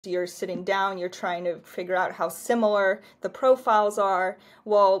You're sitting down, you're trying to figure out how similar the profiles are.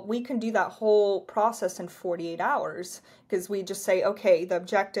 Well, we can do that whole process in 48 hours because we just say, okay, the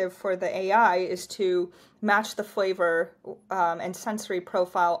objective for the AI is to match the flavor and sensory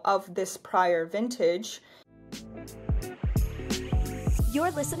profile of this prior vintage. You're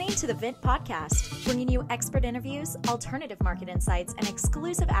listening to the Vint Podcast, bringing you expert interviews, alternative market insights, and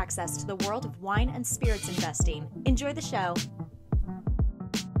exclusive access to the world of wine and spirits investing. Enjoy the show.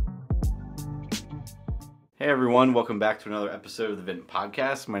 Hey everyone, welcome back to another episode of the Vint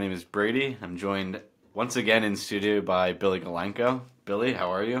Podcast. My name is Brady. I'm joined once again in studio by Billy Galenko. Billy,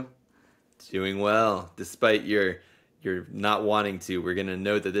 how are you? Doing well. Despite your not wanting to, we're going to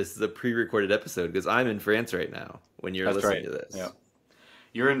note that this is a pre-recorded episode because I'm in France right now when you're listening to this. Yeah.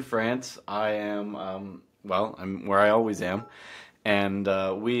 You're in France. I am, I'm where I always am. And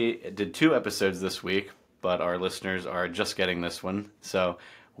we did 2 episodes this week, but our listeners are just getting this one. So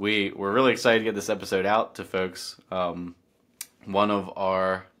we're really excited to get this episode out to folks. One of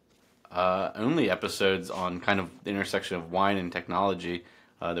our only episodes on kind of the intersection of wine and technology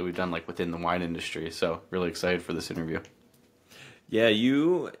that we've done like within the wine industry. So really excited for this interview. Yeah,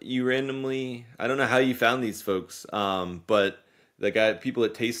 you randomly, I don't know how you found these folks, but people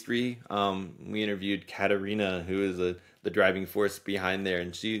at Tastry, we interviewed Katerina, who is the driving force behind there,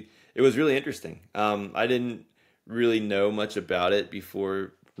 and it was really interesting. I didn't really know much about it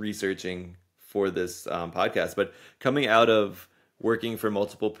before researching for this podcast, but coming out of working for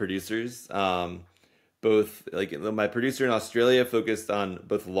multiple producers, both like my producer in Australia focused on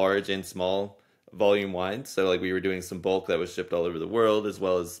both large and small volume wines, so like we were doing some bulk that was shipped all over the world as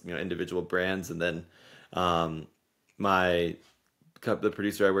well as individual brands, and then the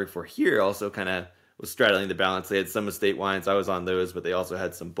producer I work for here also kind of was straddling the balance. They had some estate wines, I was on those, but they also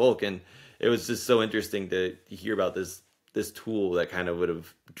had some bulk, and it was just so interesting to hear about this tool that kind of would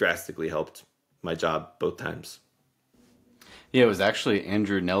have drastically helped my job both times. Yeah, it was actually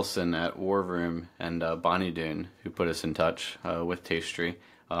Andrew Nelson at War Room and Bonnie Doon who put us in touch with Tastry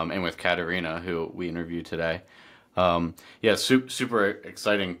and with Katerina, who we interviewed today. Super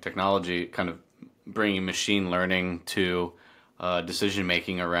exciting technology, kind of bringing machine learning to decision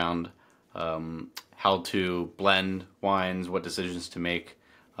making around how to blend wines, what decisions to make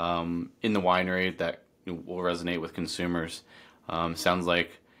in the winery that will resonate with consumers. Sounds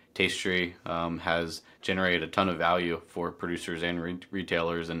like Tastry has generated a ton of value for producers and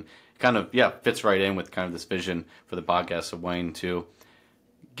retailers, and kind of fits right in with kind of this vision for the podcast of wanting to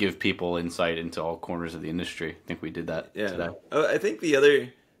give people insight into all corners of the industry. I think we did that today. I think the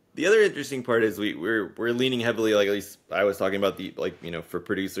other interesting part is we're leaning heavily, like at least I was talking about for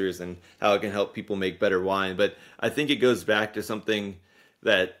producers and how it can help people make better wine. But I think it goes back to something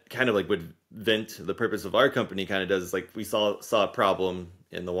that kind of like would Vint, the purpose of our company, kind of does. Like we saw a problem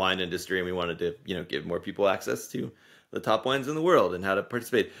in the wine industry, and we wanted to give more people access to the top wines in the world and how to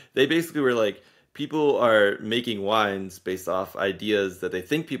participate. They basically were like, people are making wines based off ideas that they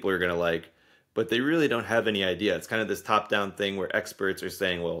think people are going to like, but they really don't have any idea. It's kind of this top-down thing where experts are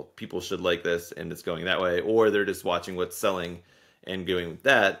saying, well, people should like this, and it's going that way, or they're just watching what's selling and going with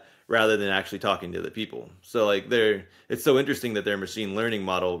that, rather than actually talking to the people. So like it's so interesting that their machine learning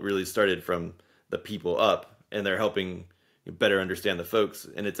model really started from the people up, and they're helping better understand the folks,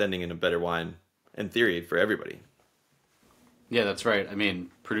 and it's ending in a better wine in theory for everybody. Yeah, that's right. I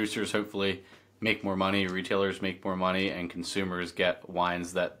mean, producers hopefully make more money, retailers make more money, and consumers get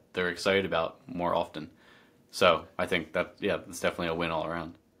wines that they're excited about more often. So I think that, it's definitely a win all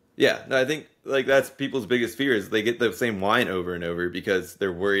around. Yeah, no, I think like that's people's biggest fear is they get the same wine over and over because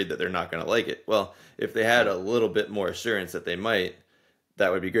they're worried that they're not going to like it. Well, if they had a little bit more assurance that they might,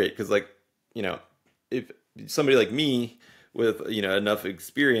 that would be great. Because if somebody like me with enough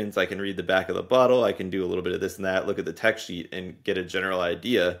experience, I can read the back of the bottle, I can do a little bit of this and that, look at the tech sheet and get a general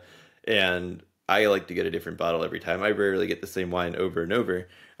idea. And I like to get a different bottle every time. I rarely get the same wine over and over.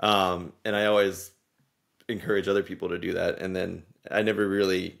 And I always encourage other people to do that. And then I never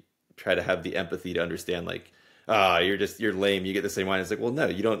really try to have the empathy to understand you're lame, you get the same wine. It's like, well, no,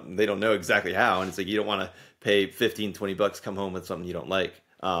 they don't know exactly how. And it's like, you don't want to pay $15-20, come home with something you don't like.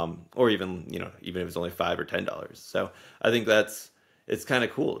 Or even if it's only $5 or $10. So I think it's kind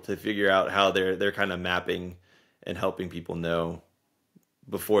of cool to figure out how they're kind of mapping and helping people know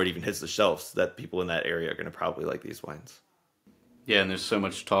before it even hits the shelves that people in that area are going to probably like these wines. Yeah, and there's so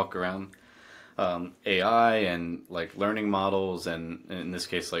much talk around AI and like learning models, and in this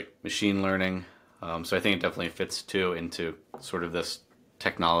case like machine learning. So I think it definitely fits too into sort of this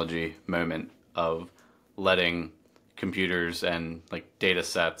technology moment of letting computers and like data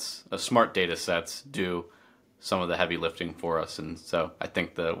sets, smart data sets, do some of the heavy lifting for us. And so I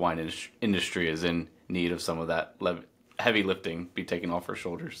think the wine industry is in need of some of that heavy lifting be taken off her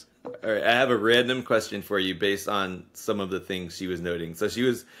shoulders. All right, I have a random question for you based on some of the things she was noting. So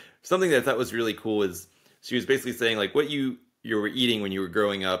something that I thought was really cool is she was basically saying like what you were eating when you were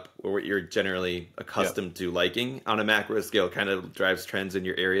growing up, or what you're generally accustomed to liking on a macro scale kind of drives trends in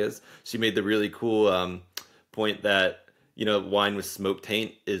your areas. She made the really cool point that, you know, wine with smoke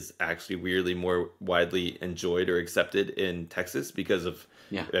taint is actually weirdly more widely enjoyed or accepted in Texas because of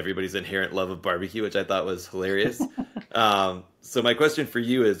everybody's inherent love of barbecue, which I thought was hilarious. So my question for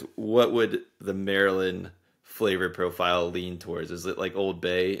you is, what would the Maryland flavor profile lean towards? Is it like Old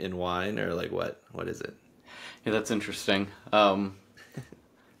Bay in wine, or like what? What is it? Yeah, that's interesting. I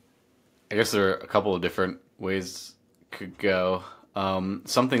guess there are a couple of different ways could go.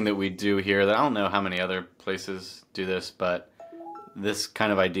 Something that we do here that I don't know how many other places do this, but this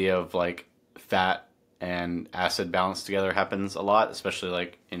kind of idea of like fat and acid balanced together happens a lot, especially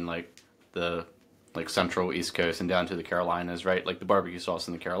like in like the central East Coast and down to the Carolinas, right? Like the barbecue sauce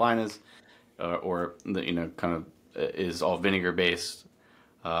in the Carolinas, or the, you know, kind of is all vinegar based.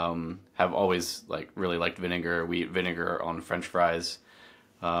 Have always like really liked vinegar. We eat vinegar on French fries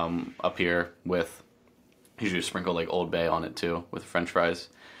up here with usually sprinkle like Old Bay on it too with French fries.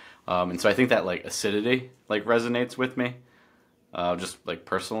 And so I think that like acidity like resonates with me, just like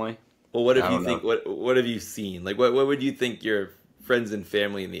personally. Well, what if you think what have you seen? Like what would you think your friends and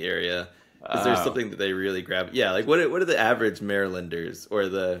family in the area? Is there something that they really grab? Yeah, like what are the average Marylanders, or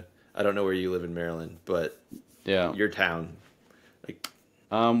I don't know where you live in Maryland, but your town, like.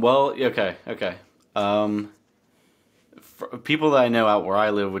 Well, okay. For people that I know out where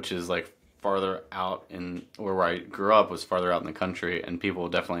I live, which is like farther out or where I grew up was farther out in the country, and people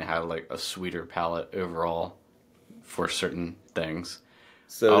definitely have like a sweeter palate overall for certain things.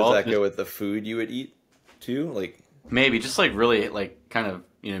 So does that go with the food you would eat too? Like maybe just like really like kind of,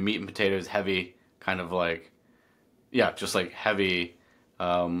 you know, meat and potatoes heavy, kind of like, just like heavy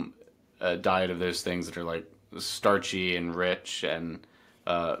diet of those things that are like starchy and rich and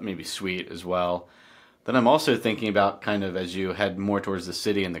maybe sweet as well. Then I'm also thinking about kind of as you head more towards the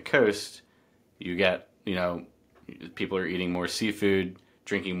city and the coast, you get, you know, people are eating more seafood,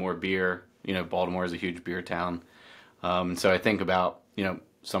 drinking more beer. You know, Baltimore is a huge beer town. So I think about, you know,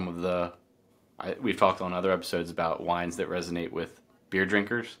 some of we've talked on other episodes about wines that resonate with beer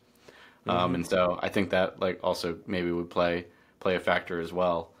drinkers. And so I think that like also maybe would play a factor as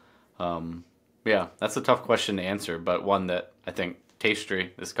well. That's a tough question to answer, but one that I think Tastry,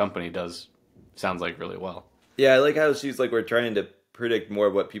 this company, sounds like really well. Yeah, I like how she's like, we're trying to predict more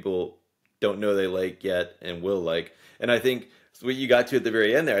of what people don't know they like yet and will like. And I think what you got to at the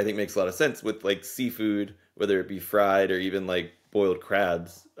very end there, I think makes a lot of sense with like seafood, whether it be fried or even like boiled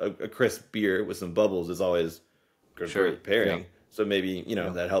crabs. A crisp beer with some bubbles is always a great pairing. Yeah. So maybe, you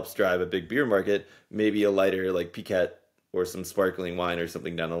know, that helps drive a big beer market. Maybe a lighter like Piquette or some sparkling wine or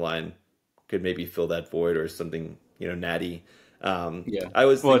something down the line could maybe fill that void, or something, you know, natty. I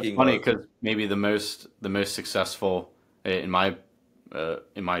was thinking. It's funny because maybe the most successful in my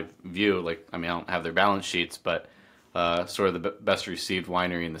view, like, I mean, I don't have their balance sheets, but sort of the best received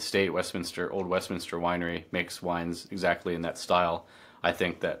winery in the state, Old Westminster Winery, makes wines exactly in that style. I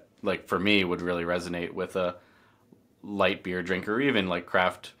think that, like, for me, would really resonate with a light beer drinker, or even like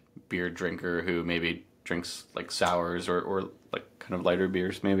craft beer drinker who maybe drinks like sours or like kind of lighter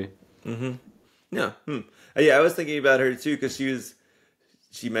beers, maybe. Mm-hmm. Yeah. Yeah, I was thinking about her too, because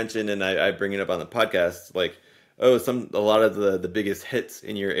she mentioned, and I bring it up on the podcast, like, a lot of the biggest hits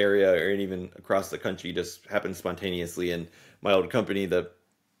in your area or even across the country just happen spontaneously. And my old company,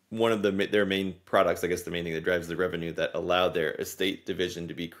 one of their main products, I guess the main thing that drives the revenue that allowed their estate division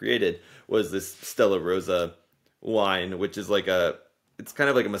to be created, was this Stella Rosa wine, which is like it's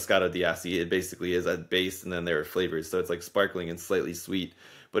kind of like a Moscato d'Asti. It basically is a base, and then there are flavors, so it's like sparkling and slightly sweet.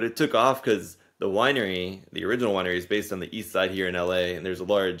 But it took off because the original winery, is based on the east side here in LA, and there's a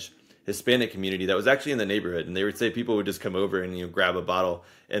large Hispanic community that was actually in the neighborhood, and they would say people would just come over and, you know, grab a bottle,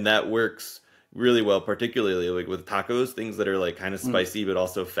 and that works really well, particularly like with tacos, things that are like kind of spicy but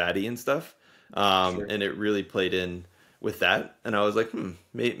also fatty and stuff. Sure. And it really played in with that, and I was like,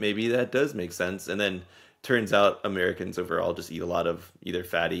 maybe that does make sense. And then turns out Americans overall just eat a lot of either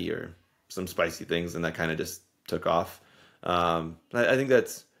fatty or some spicy things, and that kind of just took off. I think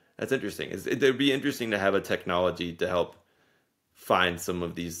that's interesting. It'd be interesting to have a technology to help find some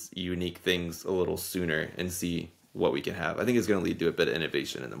of these unique things a little sooner and see what we can have. I think it's going to lead to a bit of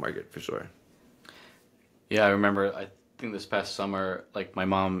innovation in the market for sure. Yeah, I remember, I think this past summer, like, my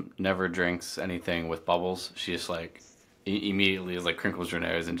mom never drinks anything with bubbles. She just like immediately like crinkles her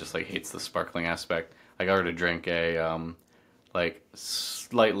nose and just like hates the sparkling aspect. I got her to drink a like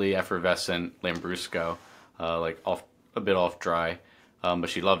slightly effervescent Lambrusco, like a bit off dry, but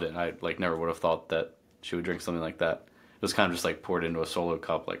she loved it. And I like never would have thought that she would drink something like that. It was kind of just like poured into a solo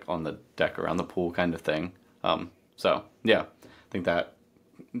cup, like on the deck around the pool kind of thing. So yeah, I think that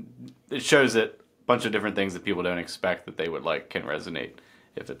it shows that a bunch of different things that people don't expect that they would like can resonate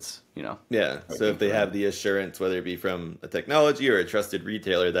if it's, Yeah, so if they have the assurance, whether it be from a technology or a trusted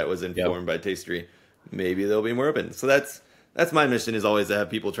retailer that was informed by Tastry, maybe they'll be more open. So that's my mission, is always to have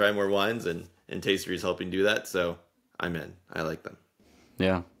people try more wines, and Tastry is helping do that. So I'm in. I like them.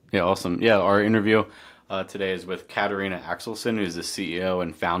 Yeah, awesome. Yeah, our interview today is with Katerina Axelsson, who's the CEO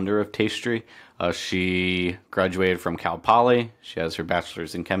and founder of Tastry. She graduated from Cal Poly. She has her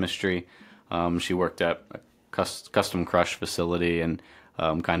bachelor's in chemistry. She worked at a custom crush facility and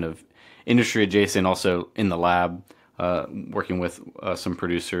kind of industry adjacent, also in the lab, working with some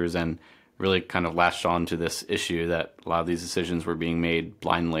producers, and really kind of latched on to this issue that a lot of these decisions were being made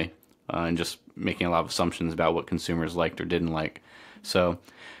blindly and just making a lot of assumptions about what consumers liked or didn't like. So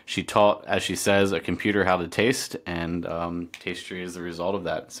she taught, as she says, a computer how to taste, and Tastry is the result of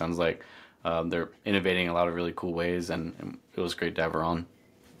that. It sounds like they're innovating in a lot of really cool ways, and it was great to have her on.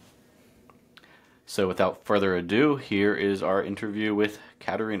 So without further ado, here is our interview with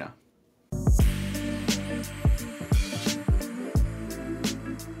Katerina.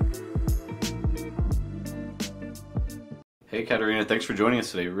 Hey Katerina, thanks for joining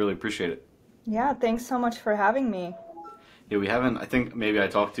us today. We really appreciate it. Yeah, thanks so much for having me. Yeah, we haven't, I think maybe I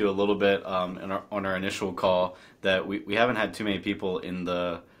talked to you a little bit on our initial call that we haven't had too many people in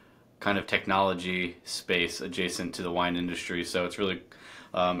the kind of technology space adjacent to the wine industry. So it's really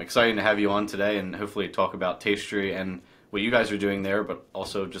exciting to have you on today and hopefully talk about Tastry and what you guys are doing there, but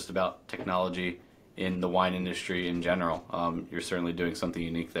also just about technology in the wine industry in general. You're certainly doing something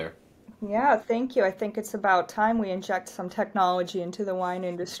unique there. Yeah, thank you. I think it's about time we inject some technology into the wine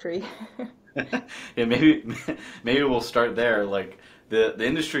industry. Yeah, maybe we'll start there. Like the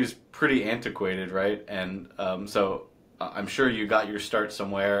industry's pretty antiquated, right? And so I'm sure you got your start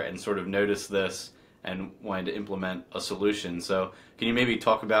somewhere and sort of noticed this and wanted to implement a solution. So can you maybe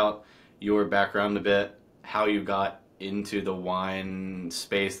talk about your background a bit, how you got into the wine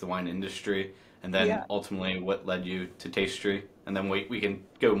space, the wine industry, and then ultimately what led you to Tastry? And then we can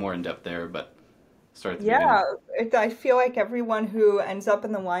go more in depth there, but start at the beginning. I feel like everyone who ends up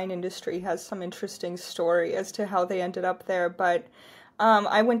in the wine industry has some interesting story as to how they ended up there. But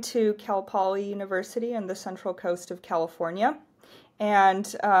I went to Cal Poly University in the Central Coast of California,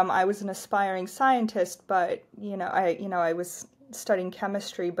 and I was an aspiring scientist. But I was studying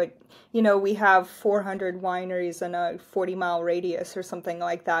chemistry. But we have 400 wineries in a 40-mile radius or something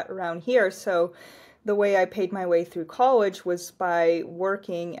like that around here. So the way I paid my way through college was by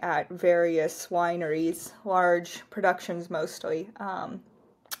working at various wineries, large productions mostly.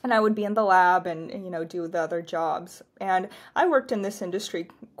 And I would be in the lab and do the other jobs. And I worked in this industry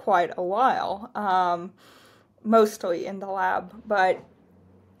quite a while, mostly in the lab. But,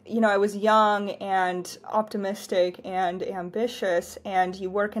 I was young and optimistic and ambitious. And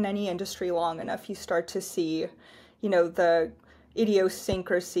you work in any industry long enough, you start to see, the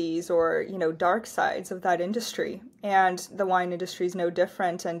idiosyncrasies or dark sides of that industry, and the wine industry is no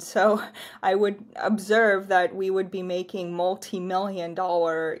different. And so I would observe that we would be making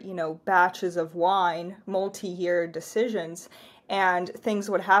multi-million-dollar batches of wine, multi-year decisions, and things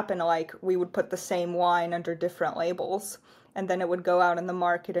would happen like we would put the same wine under different labels, and then it would go out in the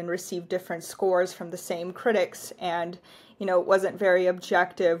market and receive different scores from the same critics, and it wasn't very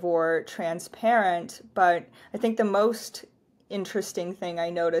objective or transparent. But I think the most interesting thing I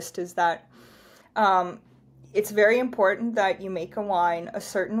noticed is that it's very important that you make a wine a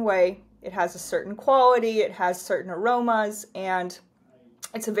certain way. It has a certain quality, it has certain aromas, and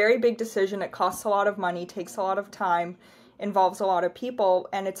it's a very big decision. It costs a lot of money, takes a lot of time, involves a lot of people,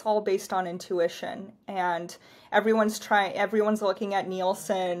 and it's all based on intuition. And everyone's looking at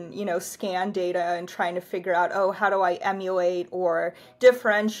Nielsen, scan data and trying to figure out, how do I emulate or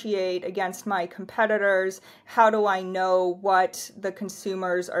differentiate against my competitors? How do I know what the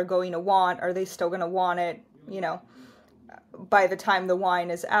consumers are going to want? Are they still going to want it, by the time the wine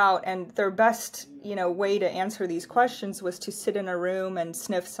is out? And their best, way to answer these questions was to sit in a room and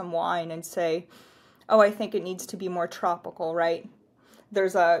sniff some wine and say, I think it needs to be more tropical, right?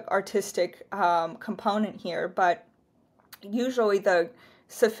 There's a artistic component here, but usually the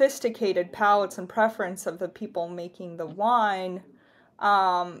sophisticated palates and preference of the people making the wine,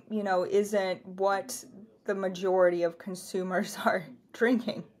 isn't what the majority of consumers are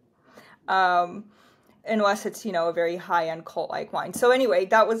drinking, unless it's, a very high-end cult-like wine. So anyway,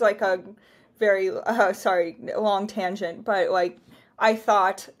 that was like a very, sorry, long tangent, but like, I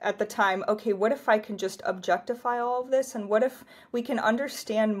thought at the time, okay, what if I can just objectify all of this? And what if we can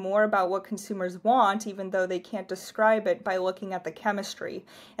understand more about what consumers want, even though they can't describe it, by looking at the chemistry?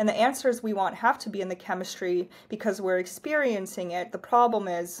 And the answers we want have to be in the chemistry because we're experiencing it. The problem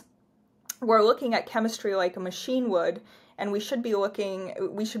is we're looking at chemistry like a machine would, and we should be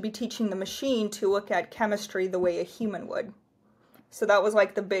teaching the machine to look at chemistry the way a human would. So that was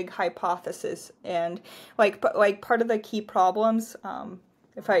like the big hypothesis, and like part of the key problems,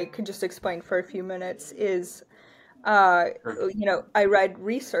 if I could just explain for a few minutes, is I read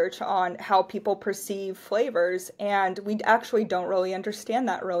research on how people perceive flavors, and we actually don't really understand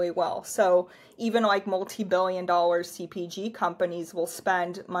that really well. So even like multi-billion-dollar CPG companies will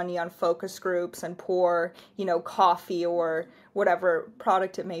spend money on focus groups and pour, coffee or whatever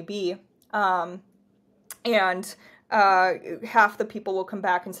product it may be, and half the people will come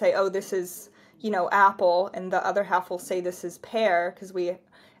back and say, oh, this is, apple, and the other half will say this is pear, because we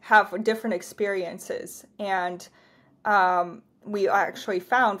have different experiences. And we actually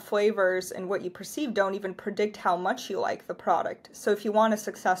found flavors and what you perceive don't even predict how much you like the product. So if you want a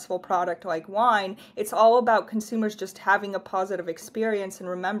successful product like wine, it's all about consumers just having a positive experience and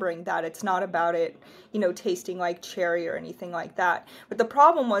remembering that it's not about it, tasting like cherry or anything like that. But the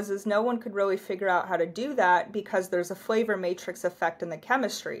problem is no one could really figure out how to do that because there's a flavor matrix effect in the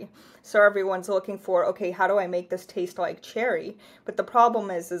chemistry. So everyone's looking for, okay, how do I make this taste like cherry? But the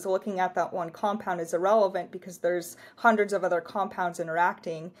problem is looking at that one compound is irrelevant because there's hundreds of other compounds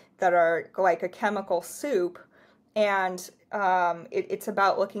interacting that are like a chemical soup, and it's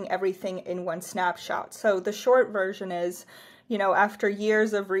about looking everything in one snapshot. So the short version is, after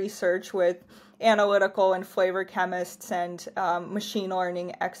years of research with analytical and flavor chemists and machine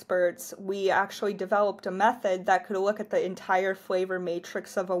learning experts, we actually developed a method that could look at the entire flavor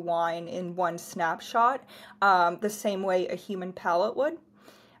matrix of a wine in one snapshot, the same way a human palate would.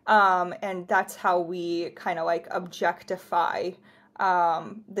 And that's how we kind of like objectify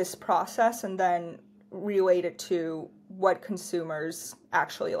this process and then relate it to what consumers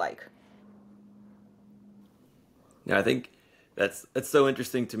actually like. Yeah, I think that's so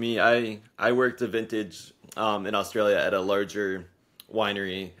interesting to me. I worked a vintage in Australia at a larger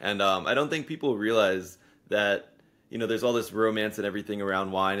winery, and I don't think people realize that, there's all this romance and everything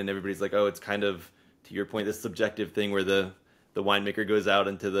around wine, and everybody's like, oh, it's kind of, to your point, this subjective thing where the winemaker goes out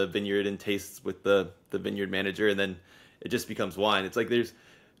into the vineyard and tastes with the vineyard manager, and then it just becomes wine. It's like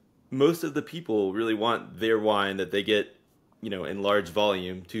most of the people really want their wine that they get, in large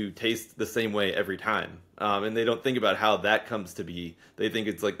volume to taste the same way every time. And they don't think about how that comes to be. They think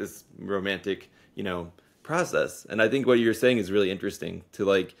it's like this romantic, process. And I think what you're saying is really interesting to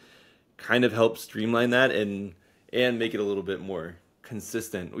like kind of help streamline that and make it a little bit more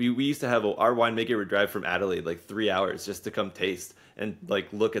consistent. We used to have our winemaker would drive from Adelaide like 3 hours just to come taste and like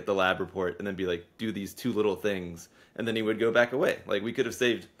look at the lab report and then be like, do these two little things. And then he would go back away. Like we could have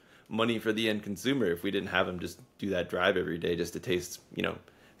saved money for the end consumer if we didn't have him just do that drive every day just to taste,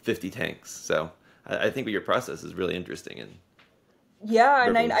 50 tanks. So I think your process is really interesting. And yeah,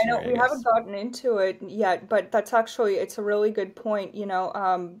 and I know we haven't gotten into it yet, but it's a really good point.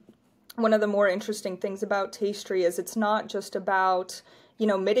 One of the more interesting things about Tastry is it's not just about,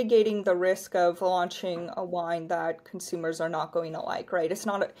 mitigating the risk of launching a wine that consumers are not going to like, right?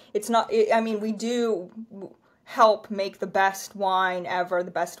 We do help make the best wine ever, the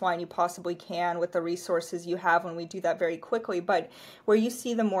best wine you possibly can with the resources you have, and we do that very quickly. But where you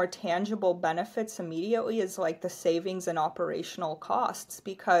see the more tangible benefits immediately is like the savings and operational costs,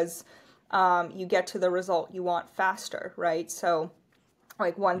 because you get to the result you want faster, right? So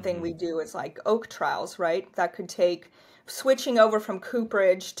like one thing we do is like oak trials, right? That could take switching over from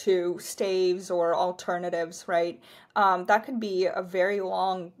cooperage to staves or alternatives, right? That could be a very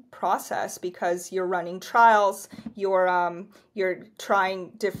long process because you're running trials, you're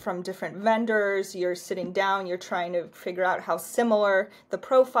trying from different vendors, you're sitting down, you're trying to figure out how similar the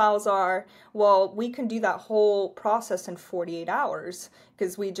profiles are. Well, we can do that whole process in 48 hours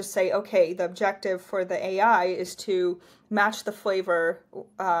because we just say, okay, the objective for the AI is to match the flavor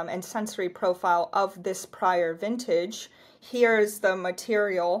and sensory profile of this prior vintage. Here's the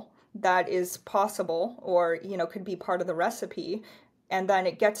material that is possible or, could be part of the recipe. And then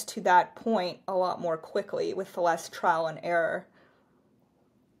it gets to that point a lot more quickly with less trial and error.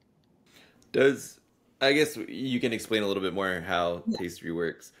 I guess you can explain a little bit more how Tastry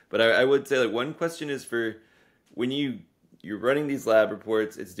works. But I would say like one question is for when you're running these lab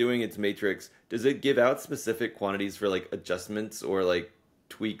reports, it's doing its matrix. Does it give out specific quantities for like adjustments or like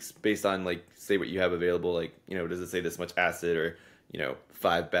tweaks based on like say what you have available? Like, does it say this much acid or,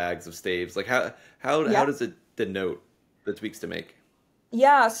 5 bags of staves? Like how does it denote the tweaks to make?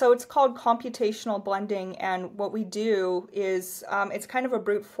 Yeah, so it's called computational blending, and what we do is it's kind of a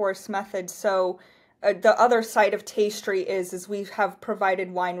brute force method. So the other side of Tastry is we have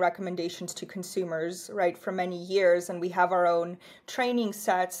provided wine recommendations to consumers, right, for many years, and we have our own training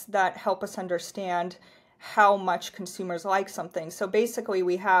sets that help us understand how much consumers like something. So basically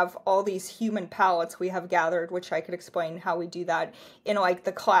we have all these human palettes we have gathered, which I could explain how we do that, in like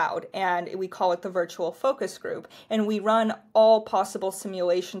the cloud, and we call it the virtual focus group. And we run all possible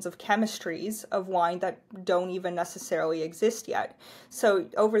simulations of chemistries of wine that don't even necessarily exist yet. So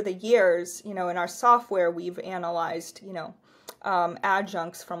over the years, in our software, we've analyzed,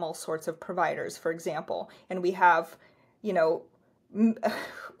 adjuncts from all sorts of providers, for example, and we have,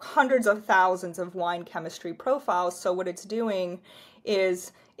 hundreds of thousands of wine chemistry profiles. So what it's doing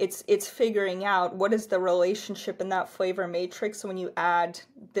is it's figuring out what is the relationship in that flavor matrix when you add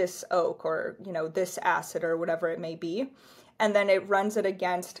this oak or this acid or whatever it may be, and then it runs it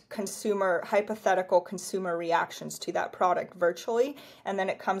against hypothetical consumer reactions to that product virtually, and then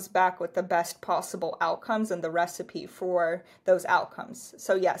it comes back with the best possible outcomes and the recipe for those outcomes.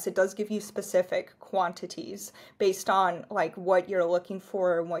 So yes, it does give you specific quantities based on like what you're looking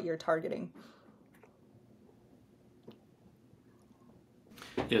for and what you're targeting.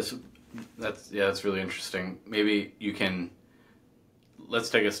 Yes, that's really interesting. Maybe let's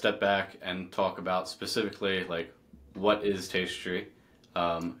take a step back and talk about specifically like what is Tastry,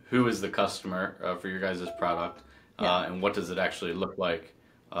 who is the customer for your guys' product, and what does it actually look like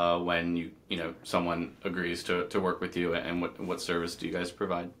when someone agrees to work with you, and what service do you guys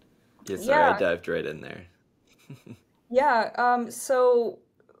provide? Yes, sorry, I dived right in there. So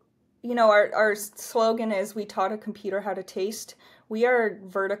our slogan is we taught a computer how to taste. We are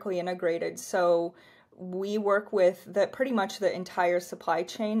vertically integrated, so we work with pretty much the entire supply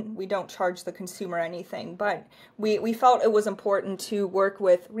chain. We don't charge the consumer anything, but we felt it was important to work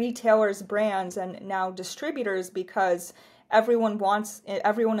with retailers, brands, and now distributors, because everyone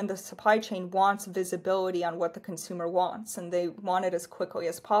in the supply chain wants visibility on what the consumer wants, and they want it as quickly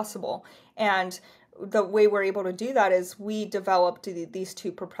as possible. And the way we're able to do that is we developed these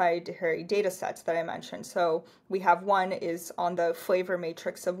 2 proprietary data sets that I mentioned. So we have one is on the flavor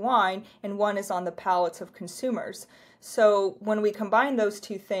matrix of wine, and one is on the palates of consumers. So when we combine those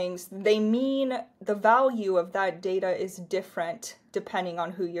 2 things, they mean the value of that data is different depending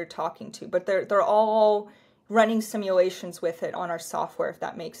on who you're talking to, but they're all running simulations with it on our software, if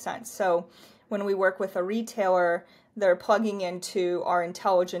that makes sense. So when we work with a retailer, they're plugging into our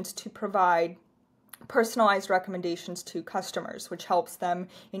intelligence to provide personalized recommendations to customers, which helps them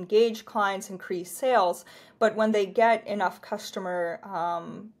engage clients, increase sales. But when they get enough customer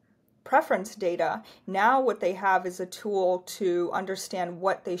preference data, now what they have is a tool to understand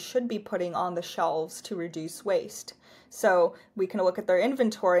what they should be putting on the shelves to reduce waste. So we can look at their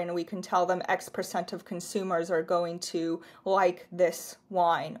inventory and we can tell them X% of consumers are going to like this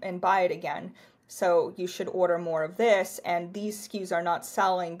wine and buy it again. So you should order more of this, and these SKUs are not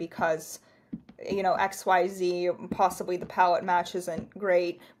selling because XYZ, possibly the palette match isn't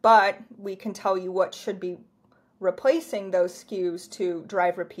great, but we can tell you what should be replacing those SKUs to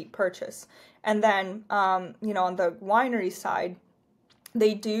drive repeat purchase. And then, on the winery side,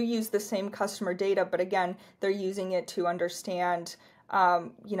 they do use the same customer data, but again, they're using it to understand, how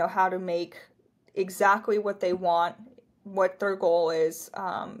to make exactly what they want, what their goal is,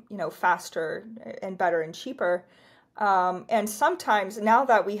 faster and better and cheaper. And sometimes, now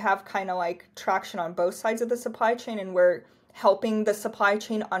that we have kind of like traction on both sides of the supply chain, and we're helping the supply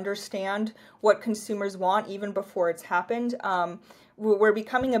chain understand what consumers want even before it's happened, we're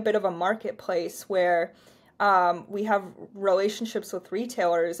becoming a bit of a marketplace where we have relationships with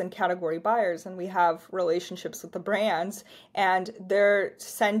retailers and category buyers, and we have relationships with the brands, and they're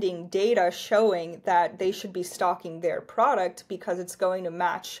sending data showing that they should be stocking their product because it's going to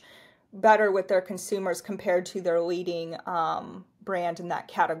match better with their consumers compared to their leading brand in that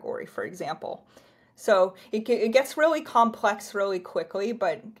category, for example. So it gets really complex really quickly,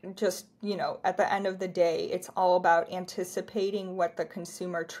 but just, at the end of the day, it's all about anticipating what the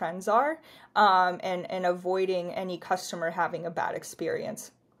consumer trends are, and avoiding any customer having a bad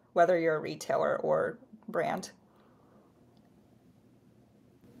experience, whether you're a retailer or brand.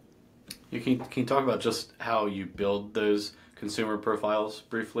 Can you talk about just how you build those consumer profiles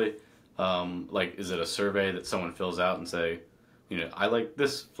briefly? Like, is it a survey that someone fills out and say, I like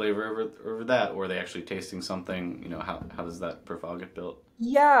this flavor over that, or are they actually tasting something? How does that profile get built?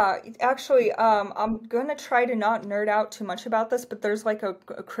 Yeah, actually, I'm gonna try to not nerd out too much about this, but there's like a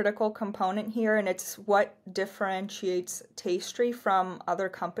critical component here, and it's what differentiates Tastry from other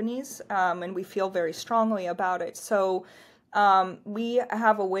companies, and we feel very strongly about it. So, we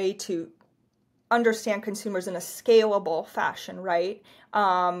have a way to understand consumers in a scalable fashion, right?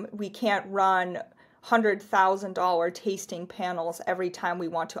 We can't run $100,000 tasting panels every time we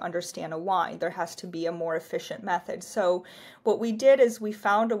want to understand a wine. There has to be a more efficient method. So what we did is we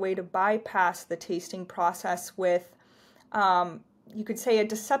found a way to bypass the tasting process with, you could say, a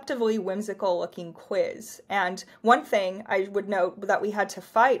deceptively whimsical looking quiz. And one thing I would note that we had to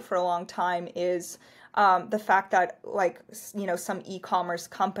fight for a long time is the fact that, like, some e-commerce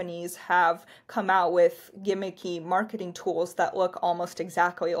companies have come out with gimmicky marketing tools that look almost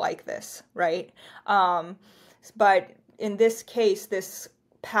exactly like this, right? But in this case, this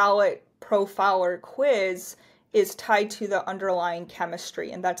palate profiler quiz is tied to the underlying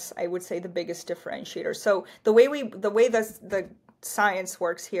chemistry, and that's, I would say, the biggest differentiator. So the way the science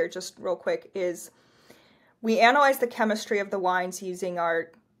works here, just real quick, is we analyze the chemistry of the wines using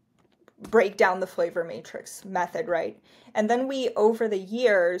our break down the flavor matrix method, right? And then we, over the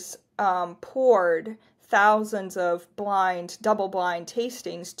years, poured thousands of double-blind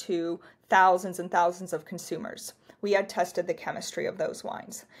tastings to thousands and thousands of consumers. We had tested the chemistry of those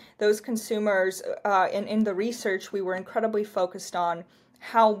wines. Those consumers, in the research, we were incredibly focused on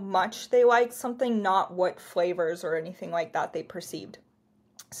how much they liked something, not what flavors or anything like that they perceived.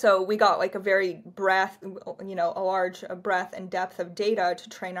 So we got like a very large breadth and depth of data to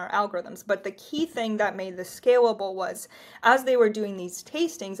train our algorithms. But the key thing that made this scalable was, as they were doing these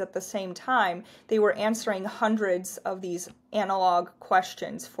tastings at the same time, they were answering hundreds of these analog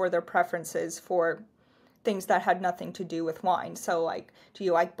questions for their preferences for things that had nothing to do with wine. So like, do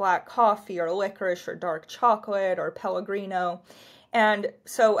you like black coffee or licorice or dark chocolate or Pellegrino? And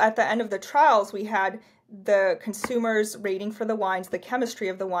so at the end of the trials, we had the consumers rating for the wines, the chemistry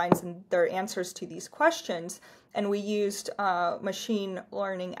of the wines, and their answers to these questions. And we used machine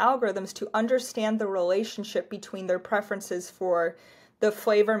learning algorithms to understand the relationship between their preferences for the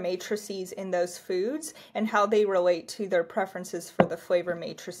flavor matrices in those foods and how they relate to their preferences for the flavor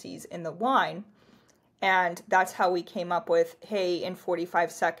matrices in the wine. And that's how we came up with, hey, in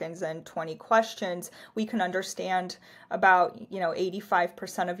 45 seconds and 20 questions, we can understand about,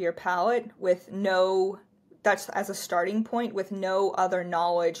 85% of your palate that's as a starting point, with no other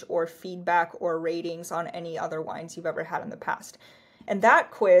knowledge or feedback or ratings on any other wines you've ever had in the past. And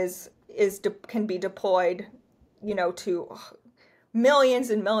that quiz can be deployed, to millions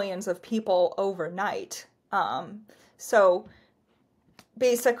and millions of people overnight. So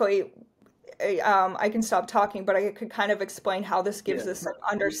basically, I can stop talking, but I could kind of explain how this gives us an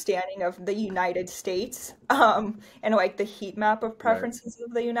understanding of the United States, and like the heat map of preferences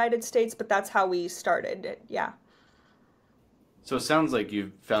of the United States, but that's how we started it. Yeah. So it sounds like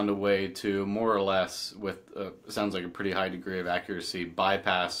you've found a way to more or less, with sounds like a pretty high degree of accuracy,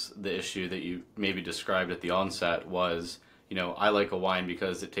 bypass the issue that you maybe described at the onset was, I like a wine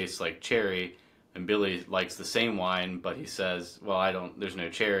because it tastes like cherry. And Billy likes the same wine, but he says, well, there's no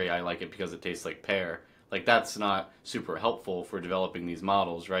cherry. I like it because it tastes like pear. Like, that's not super helpful for developing these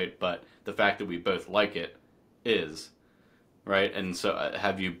models, right? But the fact that we both like it is, right? And so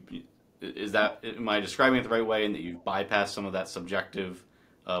am I describing it the right way in that you've bypassed some of that subjective,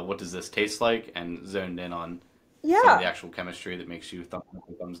 what does this taste like, and zoned in on some of the actual chemistry that makes you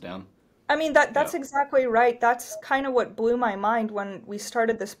thumbs down? I mean, that's exactly right. That's kind of what blew my mind when we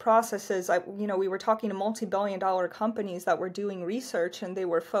started this process is, we were talking to multi-billion-dollar companies that were doing research, and they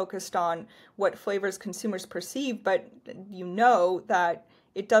were focused on what flavors consumers perceive, but that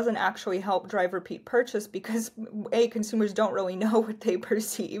it doesn't actually help drive repeat purchase because, consumers don't really know what they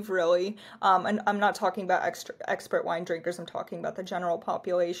perceive, really. And I'm not talking about expert wine drinkers. I'm talking about the general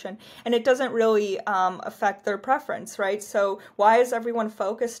population. And it doesn't really affect their preference, right? So why is everyone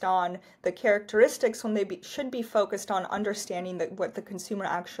focused on the characteristics when they should be focused on understanding what the consumer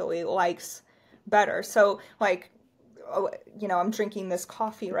actually likes better? So, I'm drinking this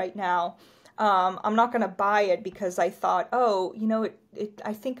coffee right now. I'm not going to buy it because I thought,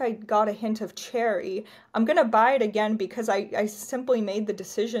 I think I got a hint of cherry. I'm going to buy it again because I simply made the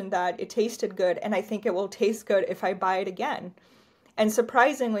decision that it tasted good, and I think it will taste good if I buy it again. And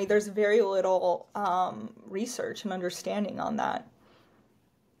surprisingly, there's very little research and understanding on that.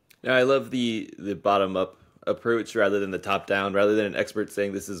 Yeah, I love the bottom-up approach rather than the top-down, rather than an expert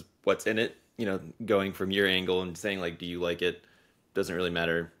saying this is what's in it, going from your angle and saying, do you like it? Doesn't really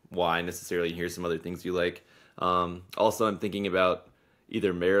matter why necessarily. Here's some other things you like. Also, I'm thinking about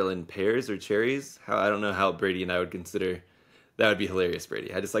either Maryland pears or cherries. I don't know how Brady and I would consider. That would be hilarious,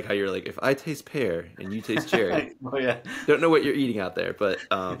 Brady. I just like how you're like, if I taste pear and you taste cherry. Oh yeah. Don't know what you're eating out there, but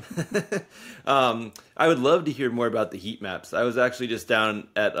I would love to hear more about the heat maps. I was actually just down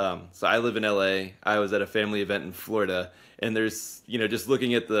at, so I live in LA. I was at a family event in Florida, and there's, just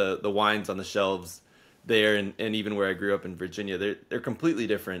looking at the wines on the shelves there, and even where I grew up in Virginia, they're completely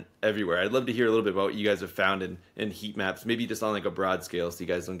different everywhere. I'd love to hear a little bit about what you guys have found in heat maps, maybe just on like a broad scale, so you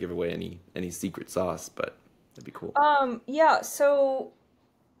guys don't give away any secret sauce, but that'd be cool. Yeah, so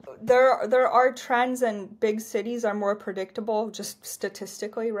there are trends, and big cities are more predictable, just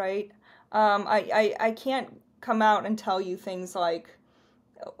statistically, right? I can't come out and tell you things like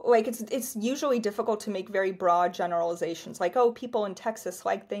it's usually difficult to make very broad generalizations, like, oh, people in Texas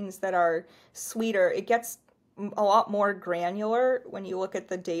like things that are sweeter. It gets a lot more granular when you look at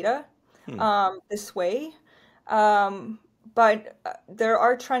the data this way. But there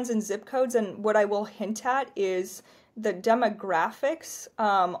are trends in zip codes, and what I will hint at is the demographics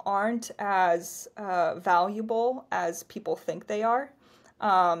aren't as valuable as people think they are.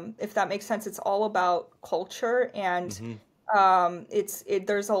 If that makes sense, it's all about culture, and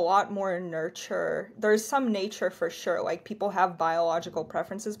there's a lot more nurture. There's some nature for sure, like people have biological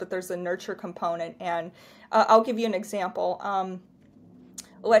preferences, but there's a nurture component. And I'll give you an example.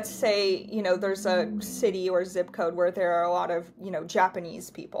 Let's say, there's a city or zip code where there are a lot of, Japanese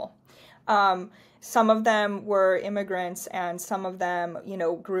people. Some of them were immigrants, and some of them,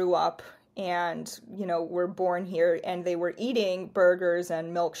 grew up and, were born here, and they were eating burgers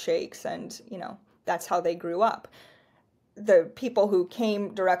and milkshakes, and, that's how they grew up. The people who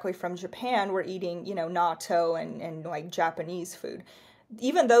came directly from Japan were eating, natto and like Japanese food.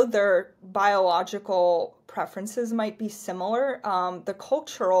 Even though their biological preferences might be similar, the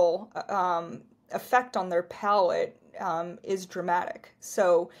cultural effect on their palate is dramatic.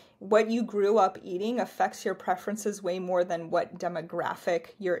 So what you grew up eating affects your preferences way more than what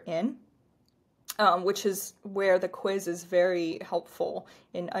demographic you're in, which is where the quiz is very helpful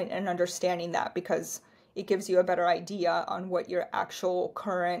in understanding that, because it gives you a better idea on what your actual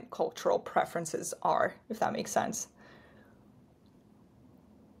current cultural preferences are, if that makes sense.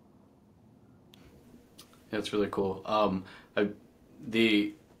 Yeah, it's really cool.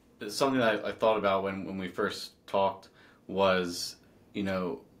 Something that I thought about when we first talked was,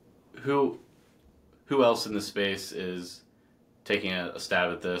 who else in the space is taking a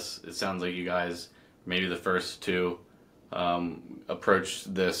stab at this? It sounds like you guys are maybe the first to approach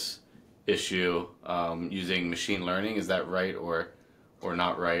this issue using machine learning. Is that right or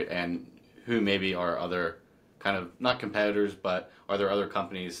not right? And who maybe are other kind of, not competitors, but are there other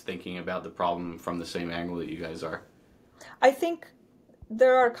companies thinking about the problem from the same angle that you guys are? I think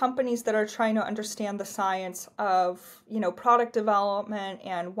there are companies that are trying to understand the science of, product development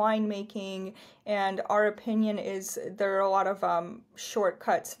and winemaking, and our opinion is there are a lot of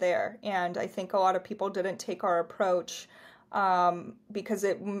shortcuts there, and I think a lot of people didn't take our approach because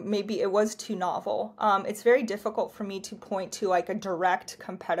it was too novel. It's very difficult for me to point to like a direct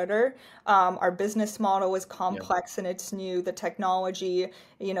competitor. Our business model is complex and it's new. The technology,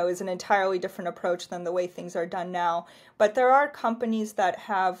 is an entirely different approach than the way things are done now. But there are companies that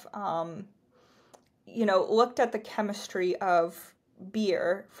have, looked at the chemistry of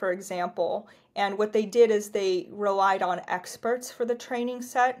beer, for example, and what they did is they relied on experts for the training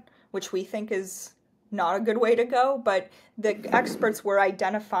set, which we think is not a good way to go, but the experts were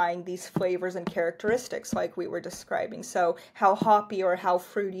identifying these flavors and characteristics like we were describing. So how hoppy or how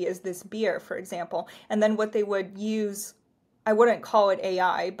fruity is this beer, for example? And then what they would use, I wouldn't call it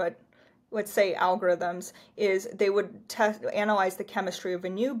AI, but let's say algorithms, is they would analyze the chemistry of a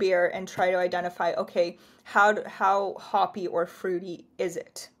new beer and try to identify, okay, how hoppy or fruity is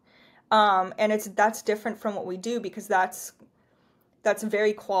it? And that's different from what we do, because that's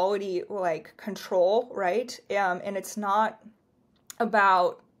very quality like control, right? And it's not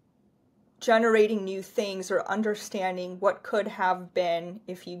about generating new things or understanding what could have been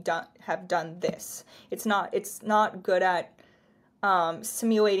if you have done this. It's not good at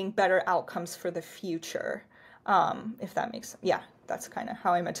simulating better outcomes for the future. If that makes sense. Yeah, that's kind of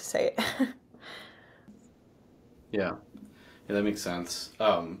how I meant to say it. Yeah, that makes sense.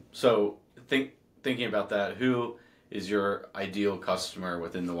 So thinking about that, who is your ideal customer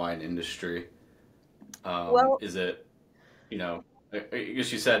within the wine industry? Is it, I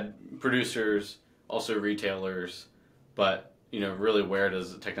guess you said producers, also retailers, but, really where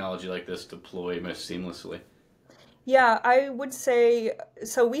does a technology like this deploy most seamlessly? Yeah, I would say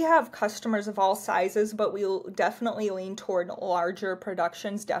so. We have customers of all sizes, but we'll definitely lean toward larger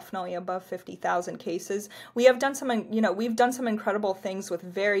productions, definitely above 50,000 cases. We have done we've done some incredible things with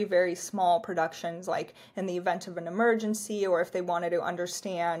very, very small productions, like in the event of an emergency or if they wanted to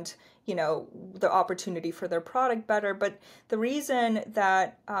understand, the opportunity for their product better. But the reason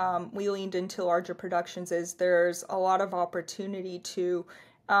that we leaned into larger productions is there's a lot of opportunity to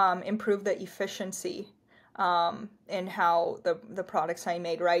improve the efficiency in how the products I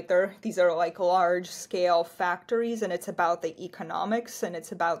made, right? These are like large scale factories, and it's about the economics and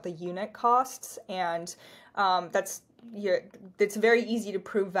it's about the unit costs, and it's very easy to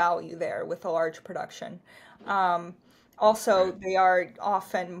prove value there with a large production. Also, they are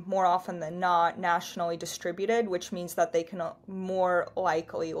more often than not, nationally distributed, which means that they can more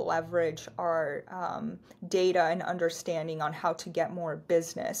likely leverage our data and understanding on how to get more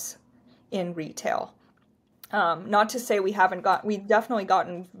business in retail. Not to say we've definitely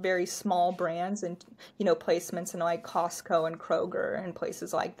gotten very small brands and, placements in like Costco and Kroger and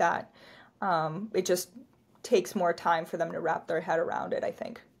places like that. It just takes more time for them to wrap their head around it, I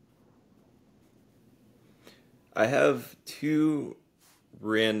think. I have two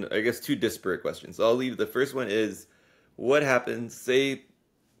disparate questions. I'll leave. The first one is, what happens, say,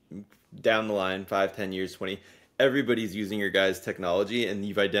 down the line, 5, 10 years, 20, everybody's using your guys' technology and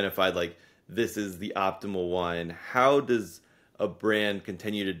you've identified, like, this is the optimal wine. How does a brand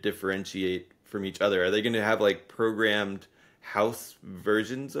continue to differentiate from each other? Are they going to have like programmed house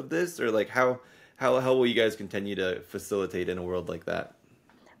versions of this, or like how will you guys continue to facilitate in a world like that?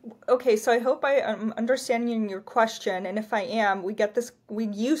 Okay, so I hope I am understanding your question, and if I am, we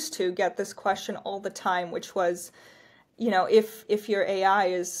used to get this question all the time, which was, if your AI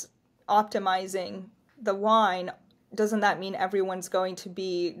is optimizing the wine, doesn't that mean everyone's going to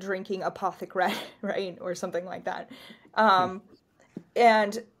be drinking Apothic Red, right? Or something like that.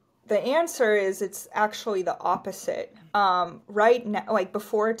 And the answer is it's actually the opposite. Right now, like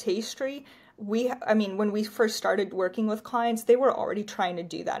before Tastry, when we first started working with clients, they were already trying to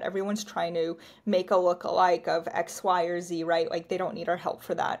do that. Everyone's trying to make a look-alike of X, Y, or Z, right? Like they don't need our help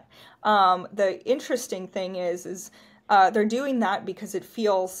for that. The interesting thing is they're doing that because it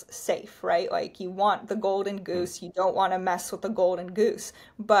feels safe, right? Like you want the golden goose, you don't want to mess with the golden goose.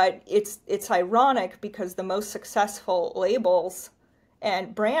 But it's ironic because the most successful labels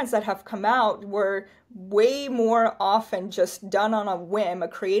and brands that have come out were way more often just done on a whim, a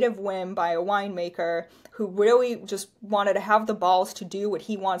creative whim by a winemaker who really just wanted to have the balls to do what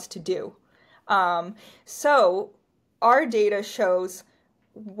he wants to do. So our data shows,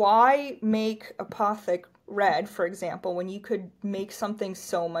 why make Apothic Red, for example, when you could make something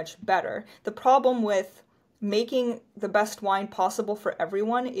so much better? The problem with making the best wine possible for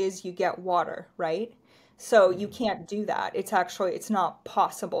everyone is you get water, right? So you can't do that. It's not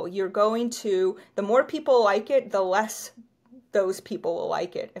possible. The more people like it, the less those people will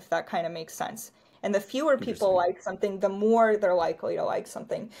like it, if that kind of makes sense. And the fewer people like something, the more they're likely to like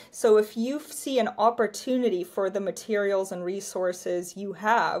something. So if you see an opportunity for the materials and resources you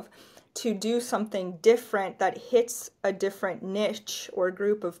have to do something different that hits a different niche or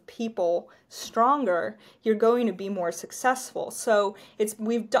group of people stronger, you're going to be more successful. So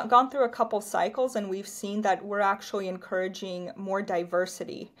we've gone through a couple cycles, and we've seen that we're actually encouraging more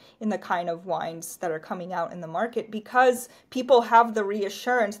diversity in the kind of wines that are coming out in the market, because people have the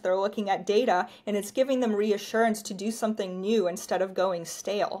reassurance. They're looking at data, and it's giving them reassurance to do something new instead of going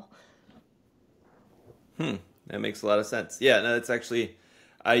stale. That makes a lot of sense. Yeah, no, it's actually,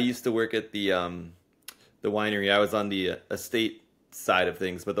 I used to work at the winery. I was on the estate side of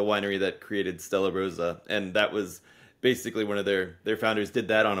things, but the winery that created Stella Rosa, and that was basically one of their founders did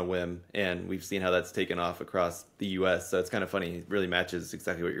that on a whim, and we've seen how that's taken off across the U.S. So it's kind of funny. It really matches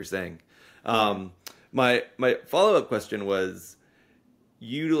exactly what you're saying. My follow-up question was,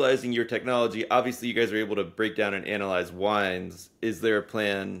 utilizing your technology, obviously you guys are able to break down and analyze wines. Is there a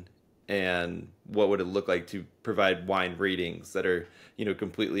plan, and what would it look like to provide wine ratings that are,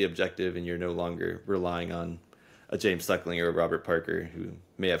 completely objective, and you're no longer relying on a James Suckling or a Robert Parker who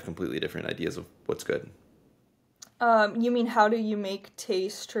may have completely different ideas of what's good? You mean, how do you make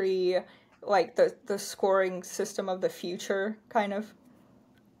Tastry like the scoring system of the future, kind of?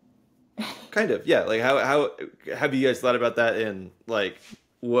 Kind of, yeah. Like, how have you guys thought about that, and like,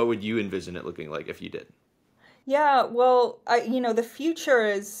 what would you envision it looking like if you did? Yeah, well, the future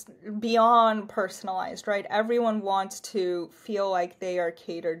is beyond personalized, right? Everyone wants to feel like they are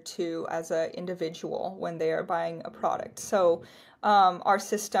catered to as an individual when they are buying a product. So Our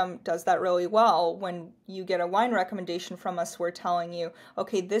system does that really well. When you get a wine recommendation from us, we're telling you,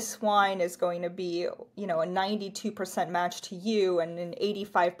 okay, this wine is going to be, you know, a 92% match to you and an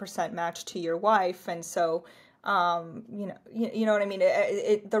 85% match to your wife. And so, you know what I mean?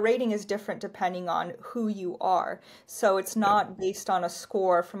 The rating is different depending on who you are. So it's not based on a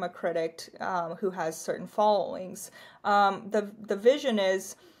score from a critic who has certain followings. The vision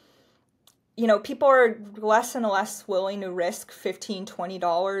is, you know, people are less and less willing to risk $15,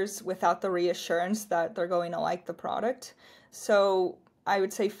 $20 without the reassurance that they're going to like the product. So I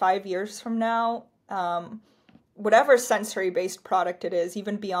would say 5 years from now, whatever sensory-based product it is,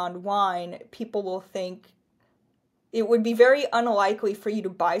 even beyond wine, people will think it would be very unlikely for you to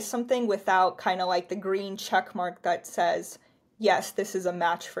buy something without kind of like the green check mark that says, yes, this is a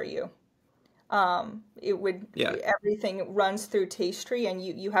match for you. It would, everything runs through Tastry, and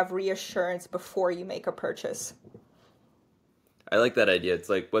you have reassurance before you make a purchase. I like that idea. It's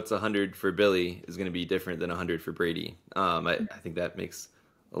like, what's 100 for Billy is going to be different than 100 for Brady. I think that makes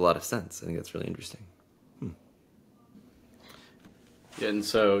a lot of sense. I think that's really interesting. Yeah, and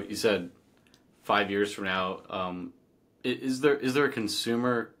so you said 5 years from now, is there a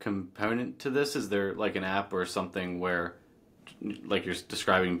consumer component to this? Is there like an app or something where, like you're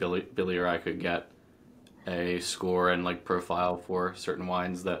describing, Billy or I could get a score and like profile for certain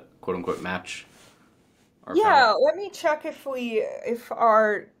wines that quote unquote match our palate? Let me check if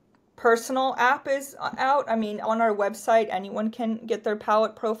our personal app is out. I mean, on our website, anyone can get their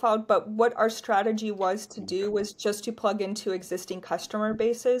palette profiled, but what our strategy was to do was just to plug into existing customer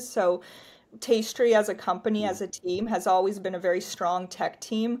bases. So Tastry as a company, as a team, has always been a very strong tech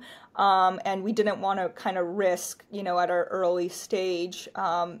team, and we didn't want to kind of risk, you know, at our early stage,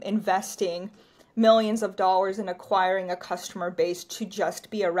 investing millions of dollars in acquiring a customer base to just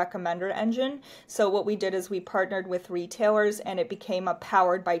be a recommender engine. So what we did is we partnered with retailers, and it became a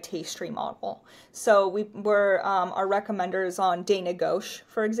powered by Tastry model. So our recommenders on Dana Gauche,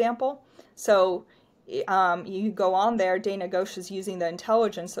 for example. So you go on there, Dana Gauche is using the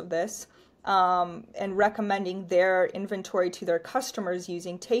intelligence of this, and recommending their inventory to their customers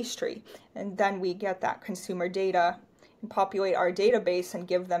using Tastry. And then we get that consumer data and populate our database and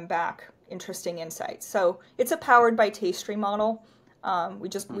give them back interesting insights. So it's a powered by Tastry model.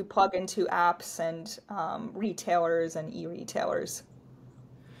 We plug into apps and retailers and e-retailers.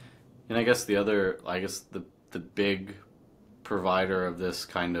 And I guess the big provider of this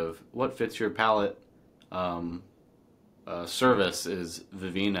kind of what fits your palate service is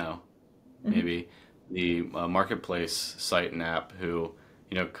Vivino. Maybe the marketplace site and app, who,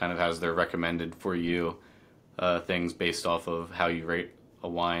 you know, kind of has their recommended for you things based off of how you rate a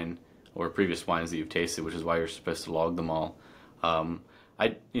wine or previous wines that you've tasted, which is why you're supposed to log them all.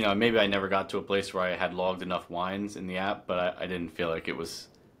 Maybe I never got to a place where I had logged enough wines in the app, but I didn't feel like it was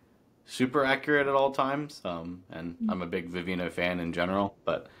super accurate at all times. And I'm a big Vivino fan in general,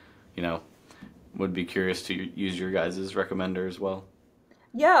 but, you know, would be curious to use your guys' recommender as well.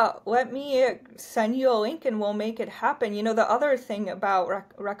 Yeah, let me send you a link and we'll make it happen. You know, the other thing about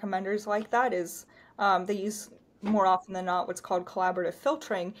recommenders like that is they use more often than not what's called collaborative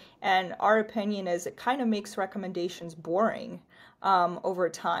filtering. And our opinion is it kind of makes recommendations boring over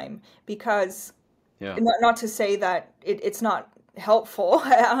time, because not to say that it's not helpful.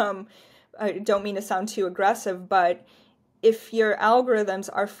 I don't mean to sound too aggressive, but if your algorithms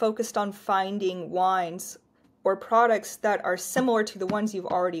are focused on finding wines or products that are similar to the ones you've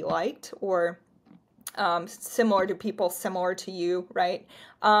already liked, or similar to people similar to you, right?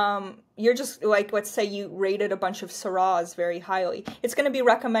 You're just like, let's say you rated a bunch of Syrahs very highly. It's going to be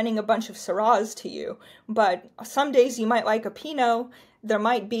recommending a bunch of Syrahs to you, but some days you might like a Pinot, there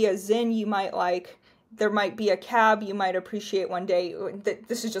might be a Zin you might like, there might be a Cab you might appreciate one day.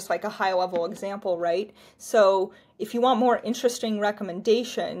 This is just like a high-level example, right? So if you want more interesting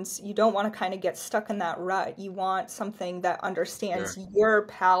recommendations, you don't want to kind of get stuck in that rut. You want something that understands your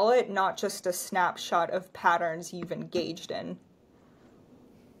palate, not just a snapshot of patterns you've engaged in.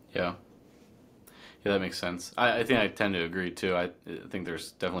 Yeah, that makes sense. I think I tend to agree, too. I think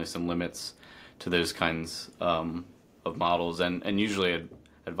there's definitely some limits to those kinds of models, and usually I'd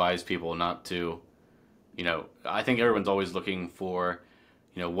advise people not to. You know, I think everyone's always looking for,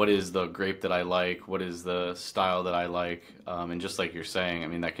 you know, what is the grape that I like? What is the style that I like? And just like you're saying, I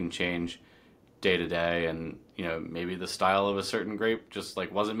mean, that can change day to day. And, you know, maybe the style of a certain grape just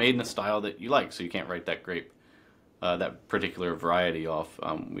like wasn't made in a style that you like. So you can't write that grape, that particular variety off.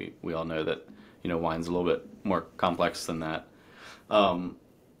 We all know that, you know, wine's a little bit more complex than that.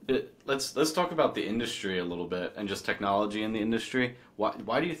 Let's talk about the industry a little bit and just technology in the industry.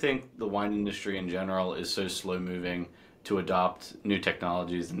 Why do you think the wine industry in general is so slow moving to adopt new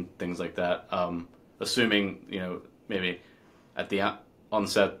technologies and things like that? Assuming, maybe at the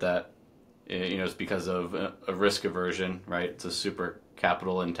onset that, it's because of a risk aversion, right? It's a super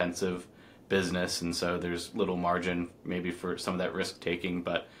capital intensive business, and so there's little margin maybe for some of that risk taking.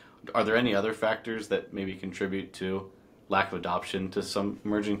 But are there any other factors that maybe contribute to lack of adoption to some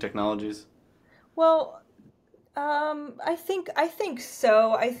emerging technologies? Well, I think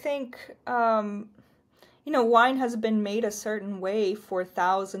so. I think wine has been made a certain way for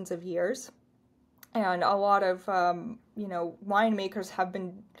thousands of years, and a lot of winemakers have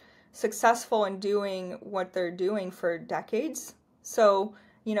been successful in doing what they're doing for decades. So,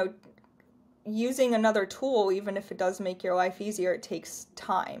 using another tool, even if it does make your life easier, it takes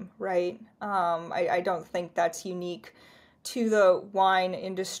time, right? I don't think that's unique to the wine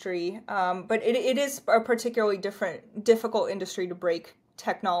industry, but it is a particularly difficult industry to break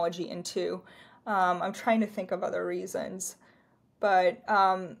technology into. I'm trying to think of other reasons, but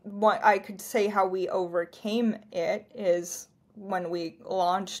what I could say how we overcame it is when we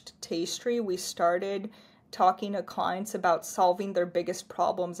launched Tastry, we started talking to clients about solving their biggest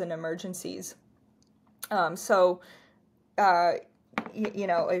problems and emergencies. If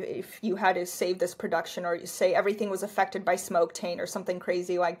you had to save this production, or you say everything was affected by smoke taint or something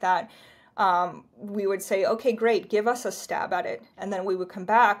crazy like that, we would say, okay, great, give us a stab at it. And then we would come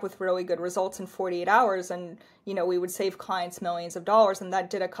back with really good results in 48 hours. And, we would save clients millions of dollars. And that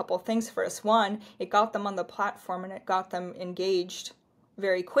did a couple of things for us. One, it got them on the platform and it got them engaged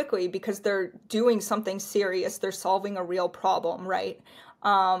very quickly because they're doing something serious. They're solving a real problem, right?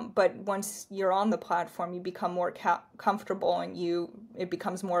 But once you're on the platform, you become more comfortable and it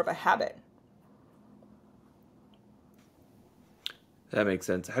becomes more of a habit. That makes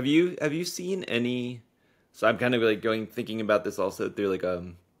sense. Have you seen any? So I'm kind of like thinking about this also through like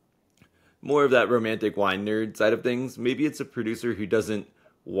more of that romantic wine nerd side of things. Maybe it's a producer who doesn't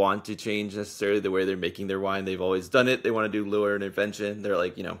want to change necessarily the way they're making their wine. They've always done it. They want to do lower intervention. They're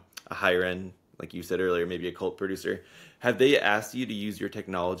like, a higher end, like you said earlier, maybe a cult producer. Have they asked you to use your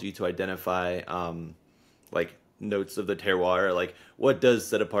technology to identify like notes of the terroir? Like, what does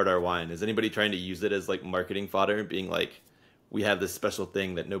set apart our wine? Is anybody trying to use it as like marketing fodder, being like, we have this special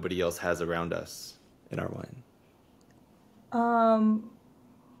thing that nobody else has around us in our wine?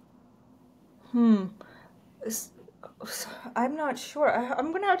 I'm not sure.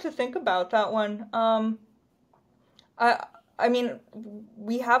 I'm gonna have to think about that one. I mean,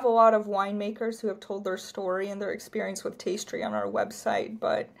 we have a lot of winemakers who have told their story and their experience with Tastry on our website,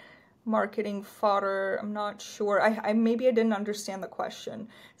 but marketing fodder, I'm not sure. I maybe I didn't understand the question.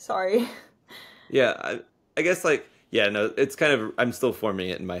 Sorry. Yeah, I guess it's kind of, I'm still forming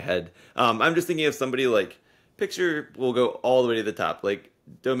it in my head. I'm just thinking of somebody like, we'll go all the way to the top, like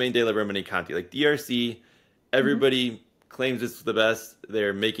Domaine de la Romanée-Conti, like DRC, everybody claims it's the best,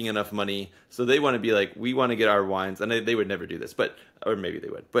 they're making enough money, so they want to be like, we want to get our wines, and they would never do this, or maybe they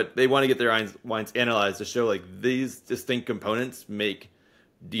would, but they want to get their wines analyzed to show like these distinct components make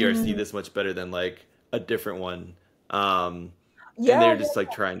DRC this much better than like a different one. And they're just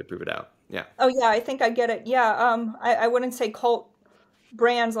like trying to prove it out. Yeah. Oh yeah, I think I get it. Yeah. I wouldn't say cult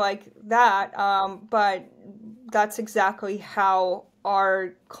brands like that, but that's exactly how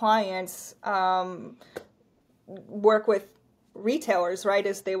our clients work with retailers, right?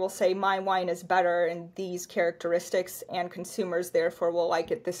 Is they will say my wine is better in these characteristics, and consumers therefore will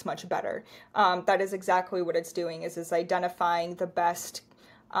like it this much better. That is exactly what it's doing. Is identifying the best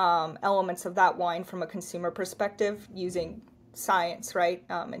elements of that wine from a consumer perspective using science, right?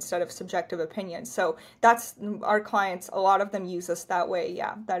 Instead of subjective opinion. So that's our clients. A lot of them use us that way.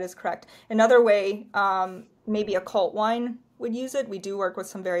 Yeah, that is correct. Another way, maybe a cult wine would use it. We do work with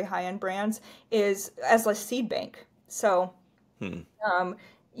some very high-end brands, is as a seed bank. So,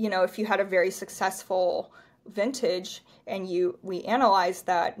 if you had a very successful vintage and we analyze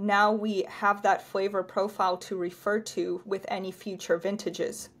that, now we have that flavor profile to refer to with any future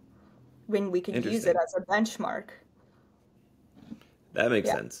vintages when we can use it as a benchmark. That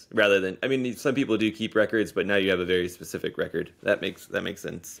makes sense. Rather than, some people do keep records, but now you have a very specific record. That makes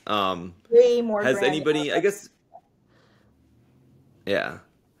sense. Way more. Has anybody? I guess. Yeah,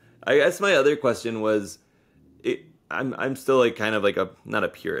 I guess my other question was, I'm still like kind of like not a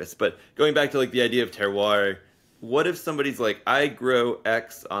purist, but going back to like the idea of terroir. What if somebody's like, I grow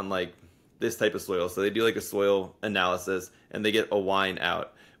X on like this type of soil, so they do like a soil analysis and they get a wine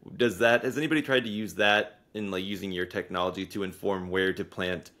out. Has anybody tried to use that in like using your technology to inform where to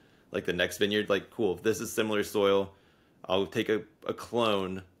plant like the next vineyard? Like, cool, if this is similar soil, I'll take a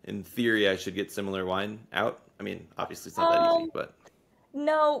clone. In theory, I should get similar wine out. Obviously it's not that easy, but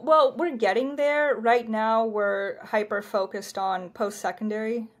No, well, we're getting there. Right now, we're hyper focused on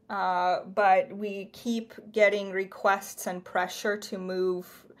post-secondary, but we keep getting requests and pressure to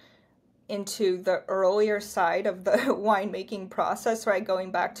move into the earlier side of the winemaking process, right?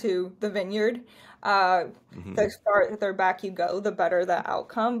 Going back to the vineyard. The farther back you go, the better the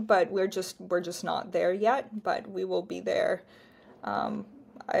outcome, but we're just not there yet, but we will be there,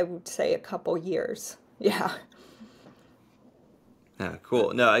 I would say a couple years. Yeah. Yeah,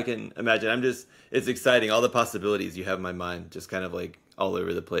 cool. No, I can imagine. It's exciting. All the possibilities you have in my mind, just kind of like all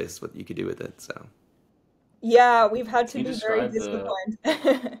over the place, what you could do with it. So, Yeah, we've had to Can you be very describe the?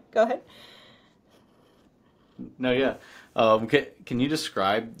 disciplined. Go ahead. No, yeah. Can you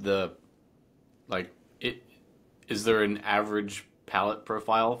describe the like it? Is there an average palate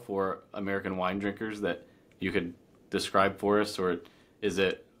profile for American wine drinkers that you could describe for us, or is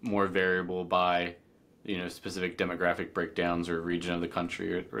it more variable by specific demographic breakdowns or region of the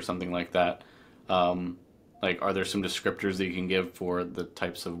country or something like that? Like, are there some descriptors that you can give for the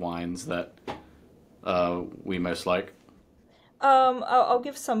types of wines that we most like? I'll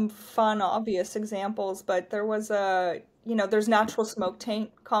give some fun, obvious examples, but there was there's natural smoke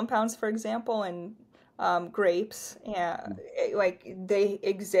taint compounds, for example, in grapes, and like they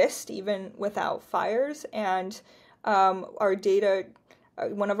exist even without fires. And our data,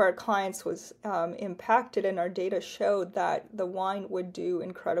 one of our clients was impacted, and our data showed that the wine would do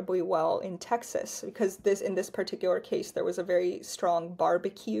incredibly well in Texas because in this particular case, there was a very strong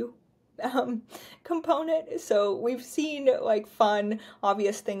barbecue component. So we've seen like fun,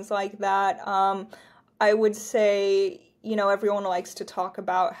 obvious things like that. I would say, everyone likes to talk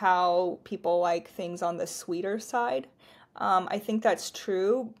about how people like things on the sweeter side. I think that's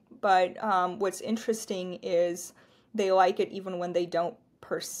true, but what's interesting is they like it even when they don't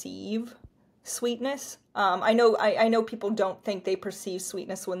perceive sweetness. I know people don't think they perceive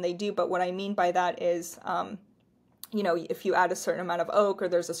sweetness when they do, but what I mean by that is if you add a certain amount of oak or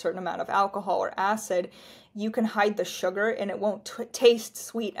there's a certain amount of alcohol or acid, you can hide the sugar and it won't taste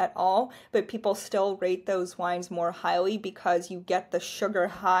sweet at all, but people still rate those wines more highly because you get the sugar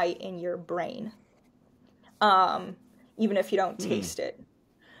high in your brain, even if you don't taste it.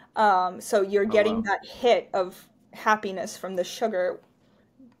 So you're getting that hit of happiness from the sugar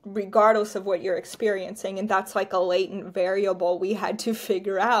regardless of what you're experiencing, and that's like a latent variable we had to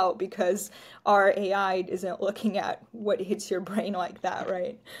figure out because our AI isn't looking at what hits your brain like that,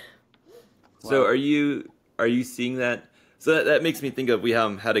 right? So are you seeing that? So that makes me think of, we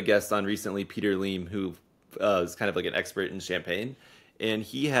had a guest on recently, Peter Leem, who is kind of like an expert in champagne, and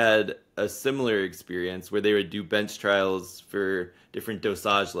he had a similar experience where they would do bench trials for different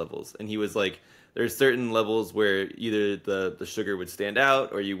dosage levels, and he was like, there's certain levels where either the sugar would stand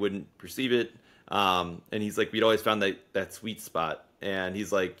out or you wouldn't perceive it. And he's like, we'd always found that sweet spot. And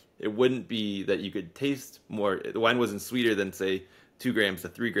he's like, it wouldn't be that you could taste more. The wine wasn't sweeter than, say, 2 grams to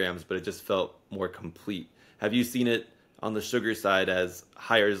 3 grams, but it just felt more complete. Have you seen it on the sugar side as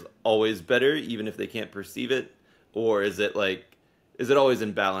higher is always better, even if they can't perceive it? Or is it always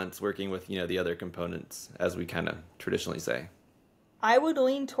in balance working with, the other components, as we kind of traditionally say? I would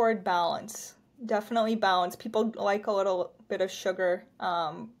lean toward balance. Definitely balance. People like a little bit of sugar.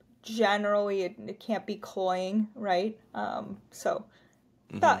 Generally, it can't be cloying, right? I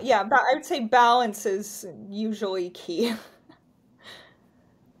would say balance is usually key.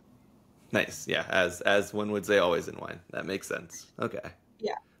 Nice. Yeah, as one would say, always in wine. That makes sense. Okay.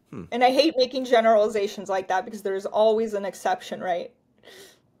 Yeah. And I hate making generalizations like that because there's always an exception, right?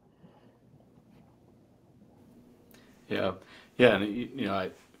 Yeah. Yeah, and I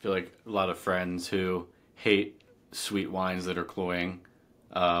feel like a lot of friends who hate sweet wines that are cloying,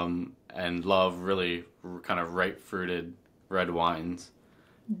 and love really kind of ripe fruited red wines,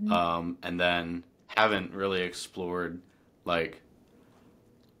 and then haven't really explored like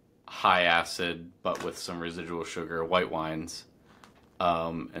high acid but with some residual sugar white wines,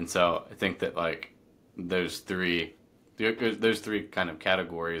 and so I think that like those three kind of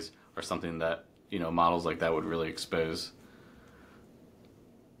categories are something that models like that would really expose.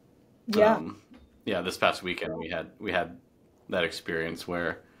 Yeah. This past weekend we had that experience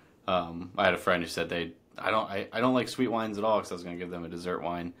where I had a friend who said I don't like sweet wines at all because I was going to give them a dessert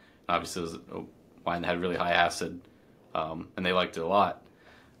wine. Obviously, it was a wine that had really high acid, and they liked it a lot.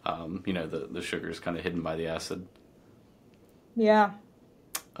 The sugar is kind of hidden by the acid. Yeah.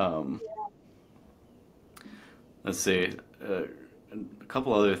 Let's see. A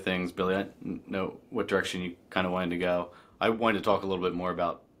couple other things, Billy. I didn't know what direction you kind of wanted to go. I wanted to talk a little bit more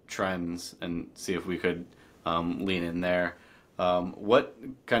about trends and see if we could lean in there. What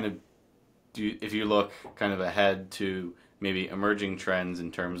kind of if you look kind of ahead to maybe emerging trends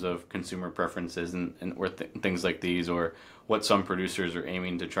in terms of consumer preferences and or things like these, or what some producers are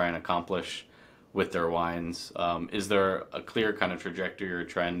aiming to try and accomplish with their wines. Is there a clear kind of trajectory or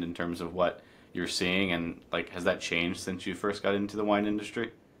trend in terms of what you're seeing, and like has that changed since you first got into the wine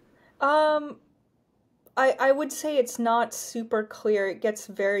industry? I would say it's not super clear. It gets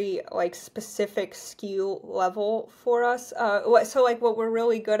very like specific SKU level for us. So like what we're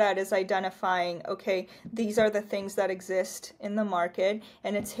really good at is identifying, okay, these are the things that exist in the market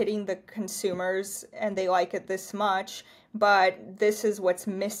and it's hitting the consumers and they like it this much, but this is what's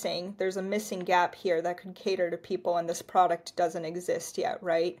missing. There's a missing gap here that could cater to people and this product doesn't exist yet,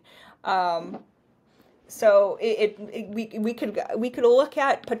 right? So we could look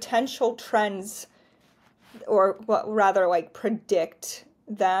at potential trends, or rather like predict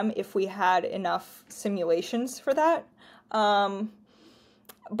them if we had enough simulations for that.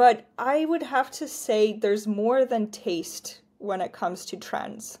 But I would have to say there's more than taste when it comes to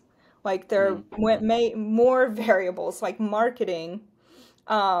trends. Like there are more variables, like marketing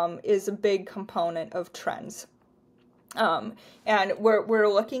is a big component of trends. And we're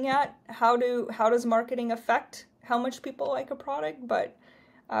looking at how does marketing affect how much people like a product, but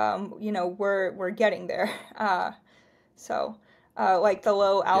we're getting there. Like the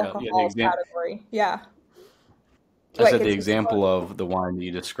low alcohol category. Yeah. I said the example of the wine that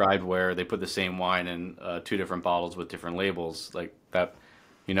you described where they put the same wine in 2 different bottles with different labels, like that,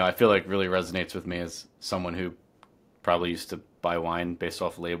 I feel like really resonates with me as someone who probably used to buy wine based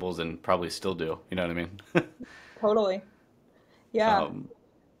off labels and probably still do. You know what I mean? Totally. Yeah.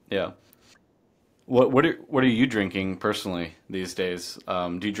 Yeah. What are you drinking personally these days?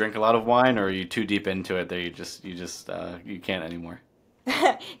 Do you drink a lot of wine, or are you too deep into it that you can't anymore?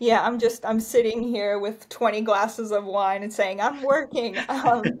 Yeah, I'm sitting here with 20 glasses of wine and saying I'm working.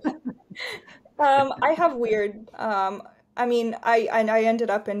 I have weird. I ended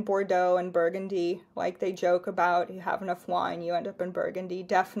up in Bordeaux and Burgundy. Like they joke about, you have enough wine, you end up in Burgundy.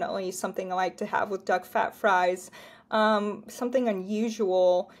 Definitely something I like to have with duck fat fries. Something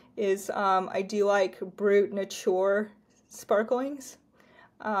unusual is I do like Brut Nature sparklings.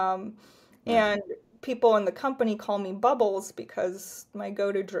 And people in the company call me Bubbles because my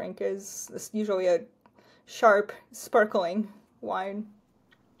go-to drink is usually a sharp sparkling wine.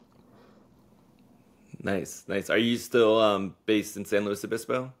 Nice. Are you still based in San Luis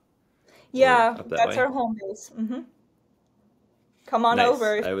Obispo? Yeah, that's our home base. Mm-hmm. Come on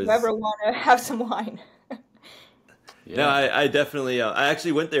over if you ever want to have some wine. Yeah. No, I definitely. I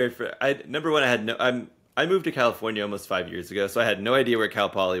actually went there number one. I moved to California almost 5 years ago, so I had no idea where Cal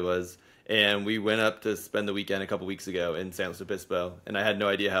Poly was, and we went up to spend the weekend a couple weeks ago in San Luis Obispo, and I had no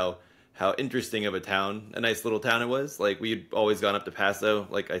idea how interesting of a nice little town it was. Like we'd always gone up to Paso.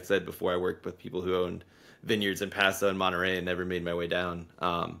 Like I said before, I worked with people who owned vineyards in Paso and Monterey, and never made my way down.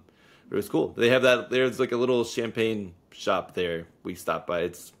 But it was cool. They have that. There's like a little champagne shop there. We stopped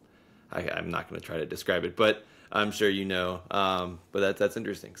by. I'm not going to try to describe it, but I'm sure you know. But that's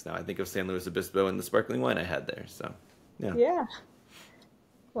interesting. So now I think of San Luis Obispo and the sparkling wine I had there. So, yeah. Yeah.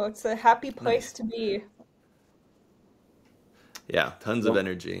 Well, it's a happy place to be. Yeah, tons of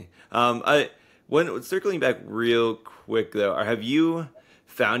energy. Circling back real quick though, have you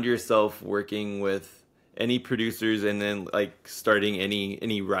found yourself working with any producers and then like starting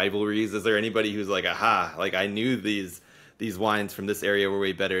any rivalries? Is there anybody who's like, aha, like I knew these wines from this area were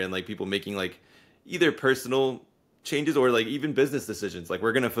way better, and like people making like either personal changes or like even business decisions, like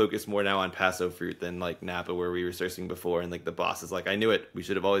we're going to focus more now on Paso fruit than like Napa where we were sourcing before, and like the boss is like, I knew it, we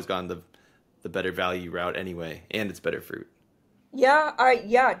should have always gone the better value route anyway, and it's better fruit.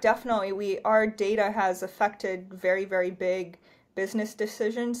 Yeah, definitely. Our data has affected very, very big business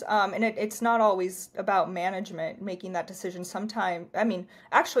decisions. And it's not always about management making that decision. Sometimes,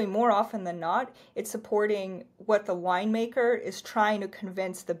 actually more often than not, it's supporting what the winemaker is trying to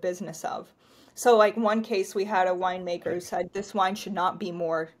convince the business of. So like one case, we had a winemaker who said this wine should not be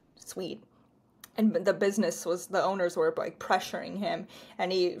more sweet. And the owners were like pressuring him, and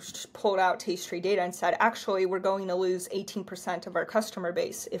he pulled out Tastry data and said, actually, we're going to lose 18% of our customer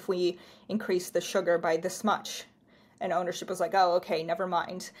base if we increase the sugar by this much. And ownership was like, oh, okay, never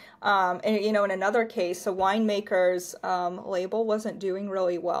mind. And, in another case, a winemaker's label wasn't doing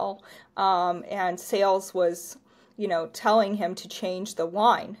really well, and sales was, telling him to change the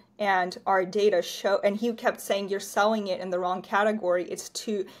wine. And our data and he kept saying, you're selling it in the wrong category.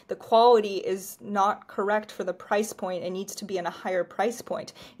 The quality is not correct for the price point. It needs to be in a higher price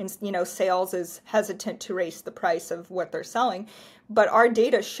point. And, sales is hesitant to raise the price of what they're selling. But our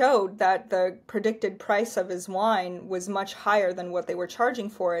data showed that the predicted price of his wine was much higher than what they were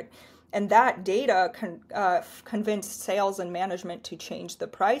charging for it. And that data convinced sales and management to change the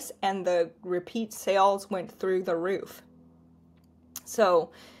price, and the repeat sales went through the roof.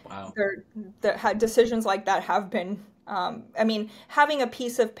 So wow. Decisions like that have been, having a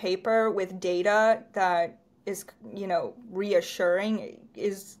piece of paper with data that is, reassuring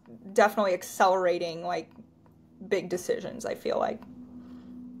is definitely accelerating like big decisions, I feel like.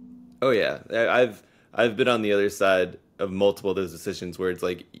 Oh yeah. I've been on the other side of multiple of those decisions where it's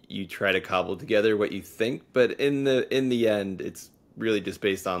like you try to cobble together what you think, but in the end it's really just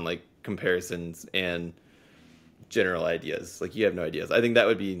based on like comparisons and general ideas. Like you have no ideas. I think that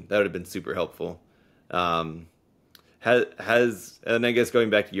would have been super helpful. And I guess going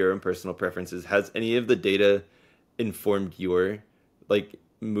back to your own personal preferences, has any of the data informed your like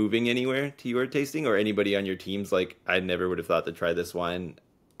moving anywhere to your tasting, or anybody on your teams like, I never would have thought to try this wine,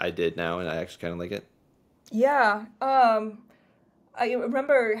 I did now and I actually kind of like it? Yeah. I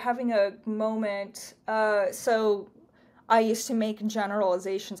remember having a moment, so I used to make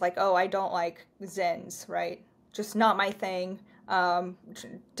generalizations like, oh, I don't like Zins, right? Just not my thing.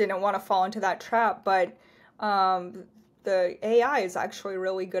 Didn't want to fall into that trap, but the AI is actually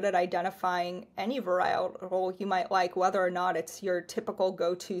really good at identifying any varietal you might like, whether or not it's your typical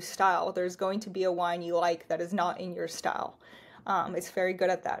go-to style. There's going to be a wine you like that is not in your style. It's very good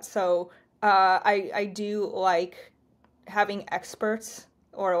at that. So I do like having experts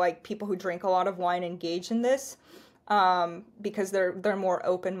or like people who drink a lot of wine engage in this. Because they're more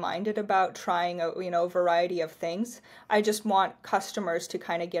open-minded about trying a variety of things. I just want customers to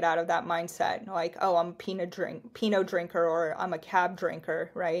kind of get out of that mindset, like, oh, I'm a Pinot drinker, or I'm a Cab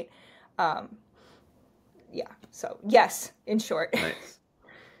drinker, right? Yeah. So yes, in short. Nice.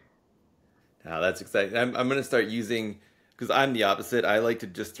 Now that's exciting. I'm going to start using, because I'm the opposite. I like to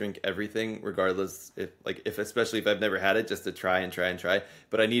just drink everything, regardless especially if I've never had it, just to try and try and try.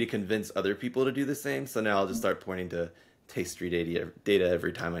 But I need to convince other people to do the same. So now I'll just start pointing to Tastry data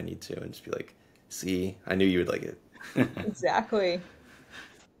every time I need to, and just be like, "See, I knew you would like it." Exactly.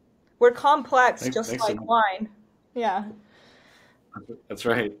 We're complex, just like wine. Yeah. That's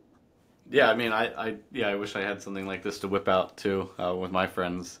right. Yeah, I mean, I wish I had something like this to whip out too with my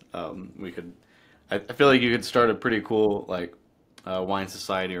friends. We could. I feel like you could start a pretty cool like wine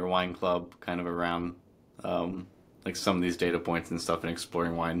society or wine club kind of around like some of these data points and stuff, and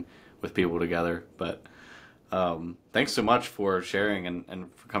exploring wine with people together. But thanks so much for sharing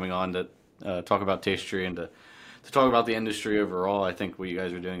and for coming on to talk about Tastry and to talk about the industry overall. I think what you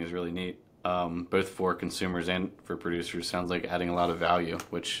guys are doing is really neat, both for consumers and for producers. Sounds like adding a lot of value,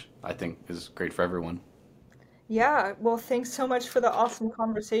 which I think is great for everyone. Yeah, well, thanks so much for the awesome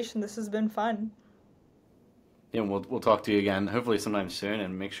conversation. This has been fun. Yeah, we'll talk to you again, hopefully sometime soon,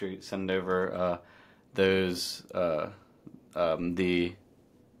 and make sure you send over those score.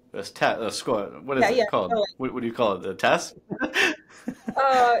 What is it called? Totally. What do you call it? The test?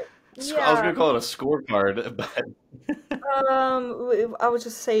 Yeah. I was gonna call it a scorecard, but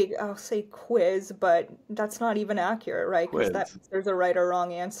I'll say quiz, but that's not even accurate, right? Because there's a right or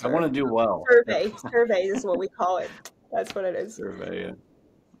wrong answer. I want to do well. Survey is what we call it. That's what it is. Survey, yeah.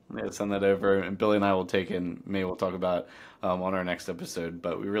 Yeah, send that over, and Billy and I will take in. Maybe we'll talk about on our next episode.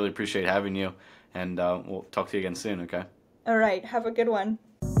 But we really appreciate having you, and we'll talk to you again soon. Okay. All right. Have a good one.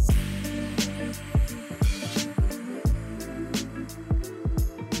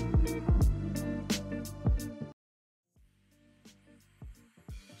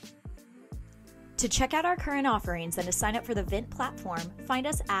 To check out our current offerings and to sign up for the Vint platform, find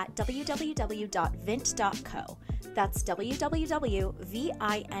us at www.vint.co. That's www.vint.co.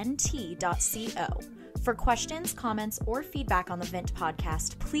 For questions, comments, or feedback on the Vint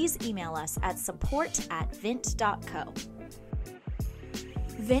podcast, please email us at support@vint.co.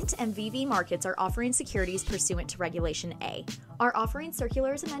 Vint and VV Markets are offering securities pursuant to Regulation A. Our offering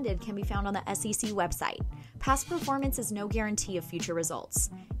circular as amended can be found on the SEC website. Past performance is no guarantee of future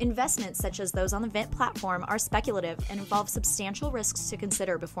results. Investments such as those on the Vint platform are speculative and involve substantial risks to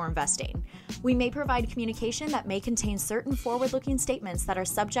consider before investing. We may provide communication that may contain certain forward-looking statements that are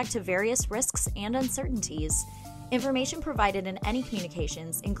subject to various risks and uncertainties. Information provided in any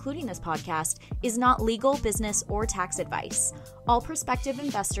communications, including this podcast, is not legal, business, or tax advice. All prospective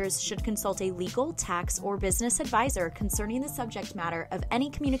investors should consult a legal, tax, or business advisor concerning the subject matter of any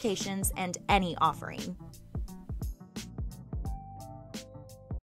communications and any offering.